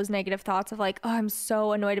have those negative thoughts of like, oh, I'm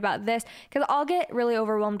so annoyed about this. Because I'll get really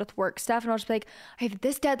overwhelmed with work stuff and I'll just be like, I have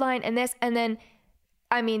this deadline and this. And then,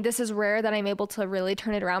 I mean, this is rare that I'm able to really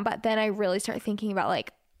turn it around. But then I really start thinking about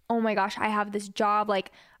like, oh my gosh, I have this job.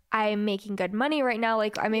 Like, I'm making good money right now.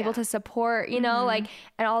 Like I'm able to support, you know, like,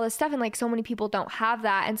 and all this stuff. And like so many people don't have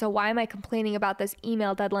that. And so why am I complaining about this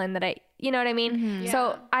email deadline that you know what I mean?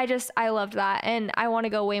 So I loved that. And I want to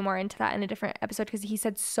go way more into that in a different episode because he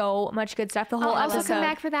said so much good stuff. The whole episode. Also come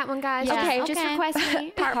back for that one, guys. Yeah. Okay. Just request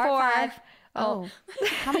me. Part 5. Oh,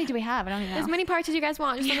 how many do we have? I don't even know. As many parts as you guys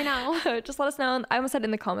want. Just let me know. Just let us know. I almost said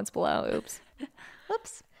in the comments below. Oops.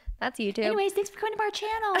 That's YouTube. Anyways, thanks for coming to our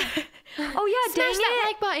channel. Oh yeah, Smash that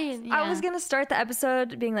like button. I was gonna start the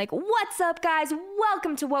episode being like, "What's up, guys?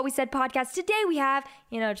 Welcome to What We Said podcast. Today we have,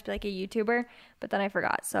 just be like a YouTuber." But then I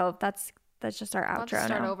forgot, so that's just our I'll outro just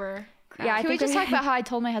start now. over. Crap. Yeah, Can we just talk about how I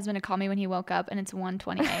told my husband to call me when he woke up and it's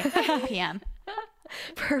 1:28 p.m.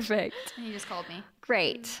 Perfect. And he just called me.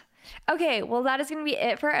 Great. Okay, well that is gonna be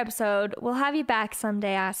it for our episode. We'll have you back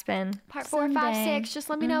someday, Aspyn. Part 4, 5, 6. Just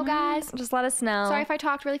let me know, guys. Just let us know. Sorry if I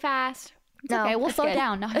talked really fast. No, okay, we'll slow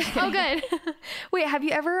down. No, Oh, good. Wait, have you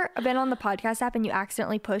ever been on the podcast app and you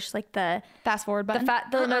accidentally push like the fast forward button?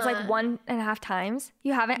 there's like 1.5 times?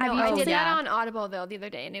 You haven't? No, Have you I told did me? that on Audible though the other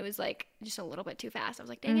day, and it was like just a little bit too fast. I was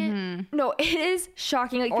like, dang it. No, it is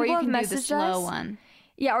shocking. Like or people you can have do the messaged slow us. one.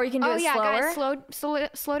 Yeah, or you can do Oh it yeah, slower. guys,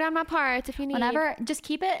 slow down my parts if you need. Whenever, just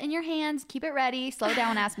keep it in your hands, keep it ready, slow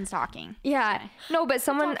down, Aspyn's talking. Yeah. No, but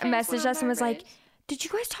someone talk fast when messaged I'm us and was like, nervous. did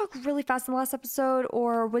you guys talk really fast in the last episode,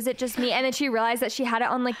 or was it just me? And then she realized that she had it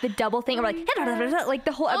on like the double thing, or like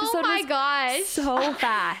the whole episode Oh my was gosh. so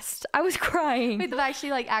fast. I was crying. Wait, the fact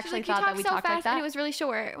she like actually Like, thought that we so talked fast like that. And it was really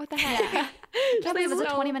short. What the heck? I believe it was a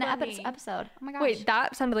so 20-minute funny. episode. Oh my gosh. Wait,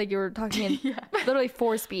 that sounded like you were talking in literally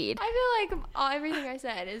 4 speed. I feel like everything I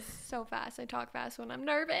said is so fast. I talk fast when I'm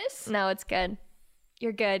nervous. No, it's good.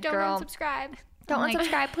 You're good, Don't girl. unsubscribe. Don't I'm like-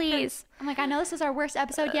 unsubscribe, please. I'm like, I know this is our worst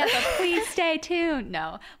episode yet, but please stay tuned.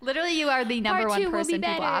 No, literally, you are the number Part one 2 will be person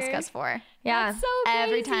people ask better. us for. Yeah. That's so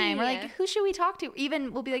Every crazy. time we're like, who should we talk to?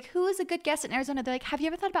 Even we'll be like, who is a good guest in Arizona? They're like, have you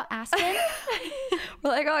ever thought about Aspyn? We're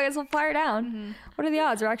like, oh, I guess we'll fly her down. What are the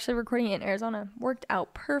odds? We're actually recording it in Arizona. Worked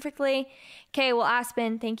out perfectly. Okay, well,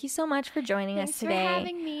 Aspyn, thank you so much for joining Thanks us today. for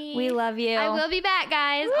having me. We love you. I will be back,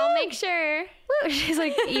 guys. I'll make sure. Woo, she's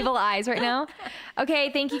like evil eyes right now.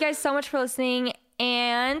 Okay, thank you guys so much for listening.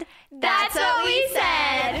 And That's what we said.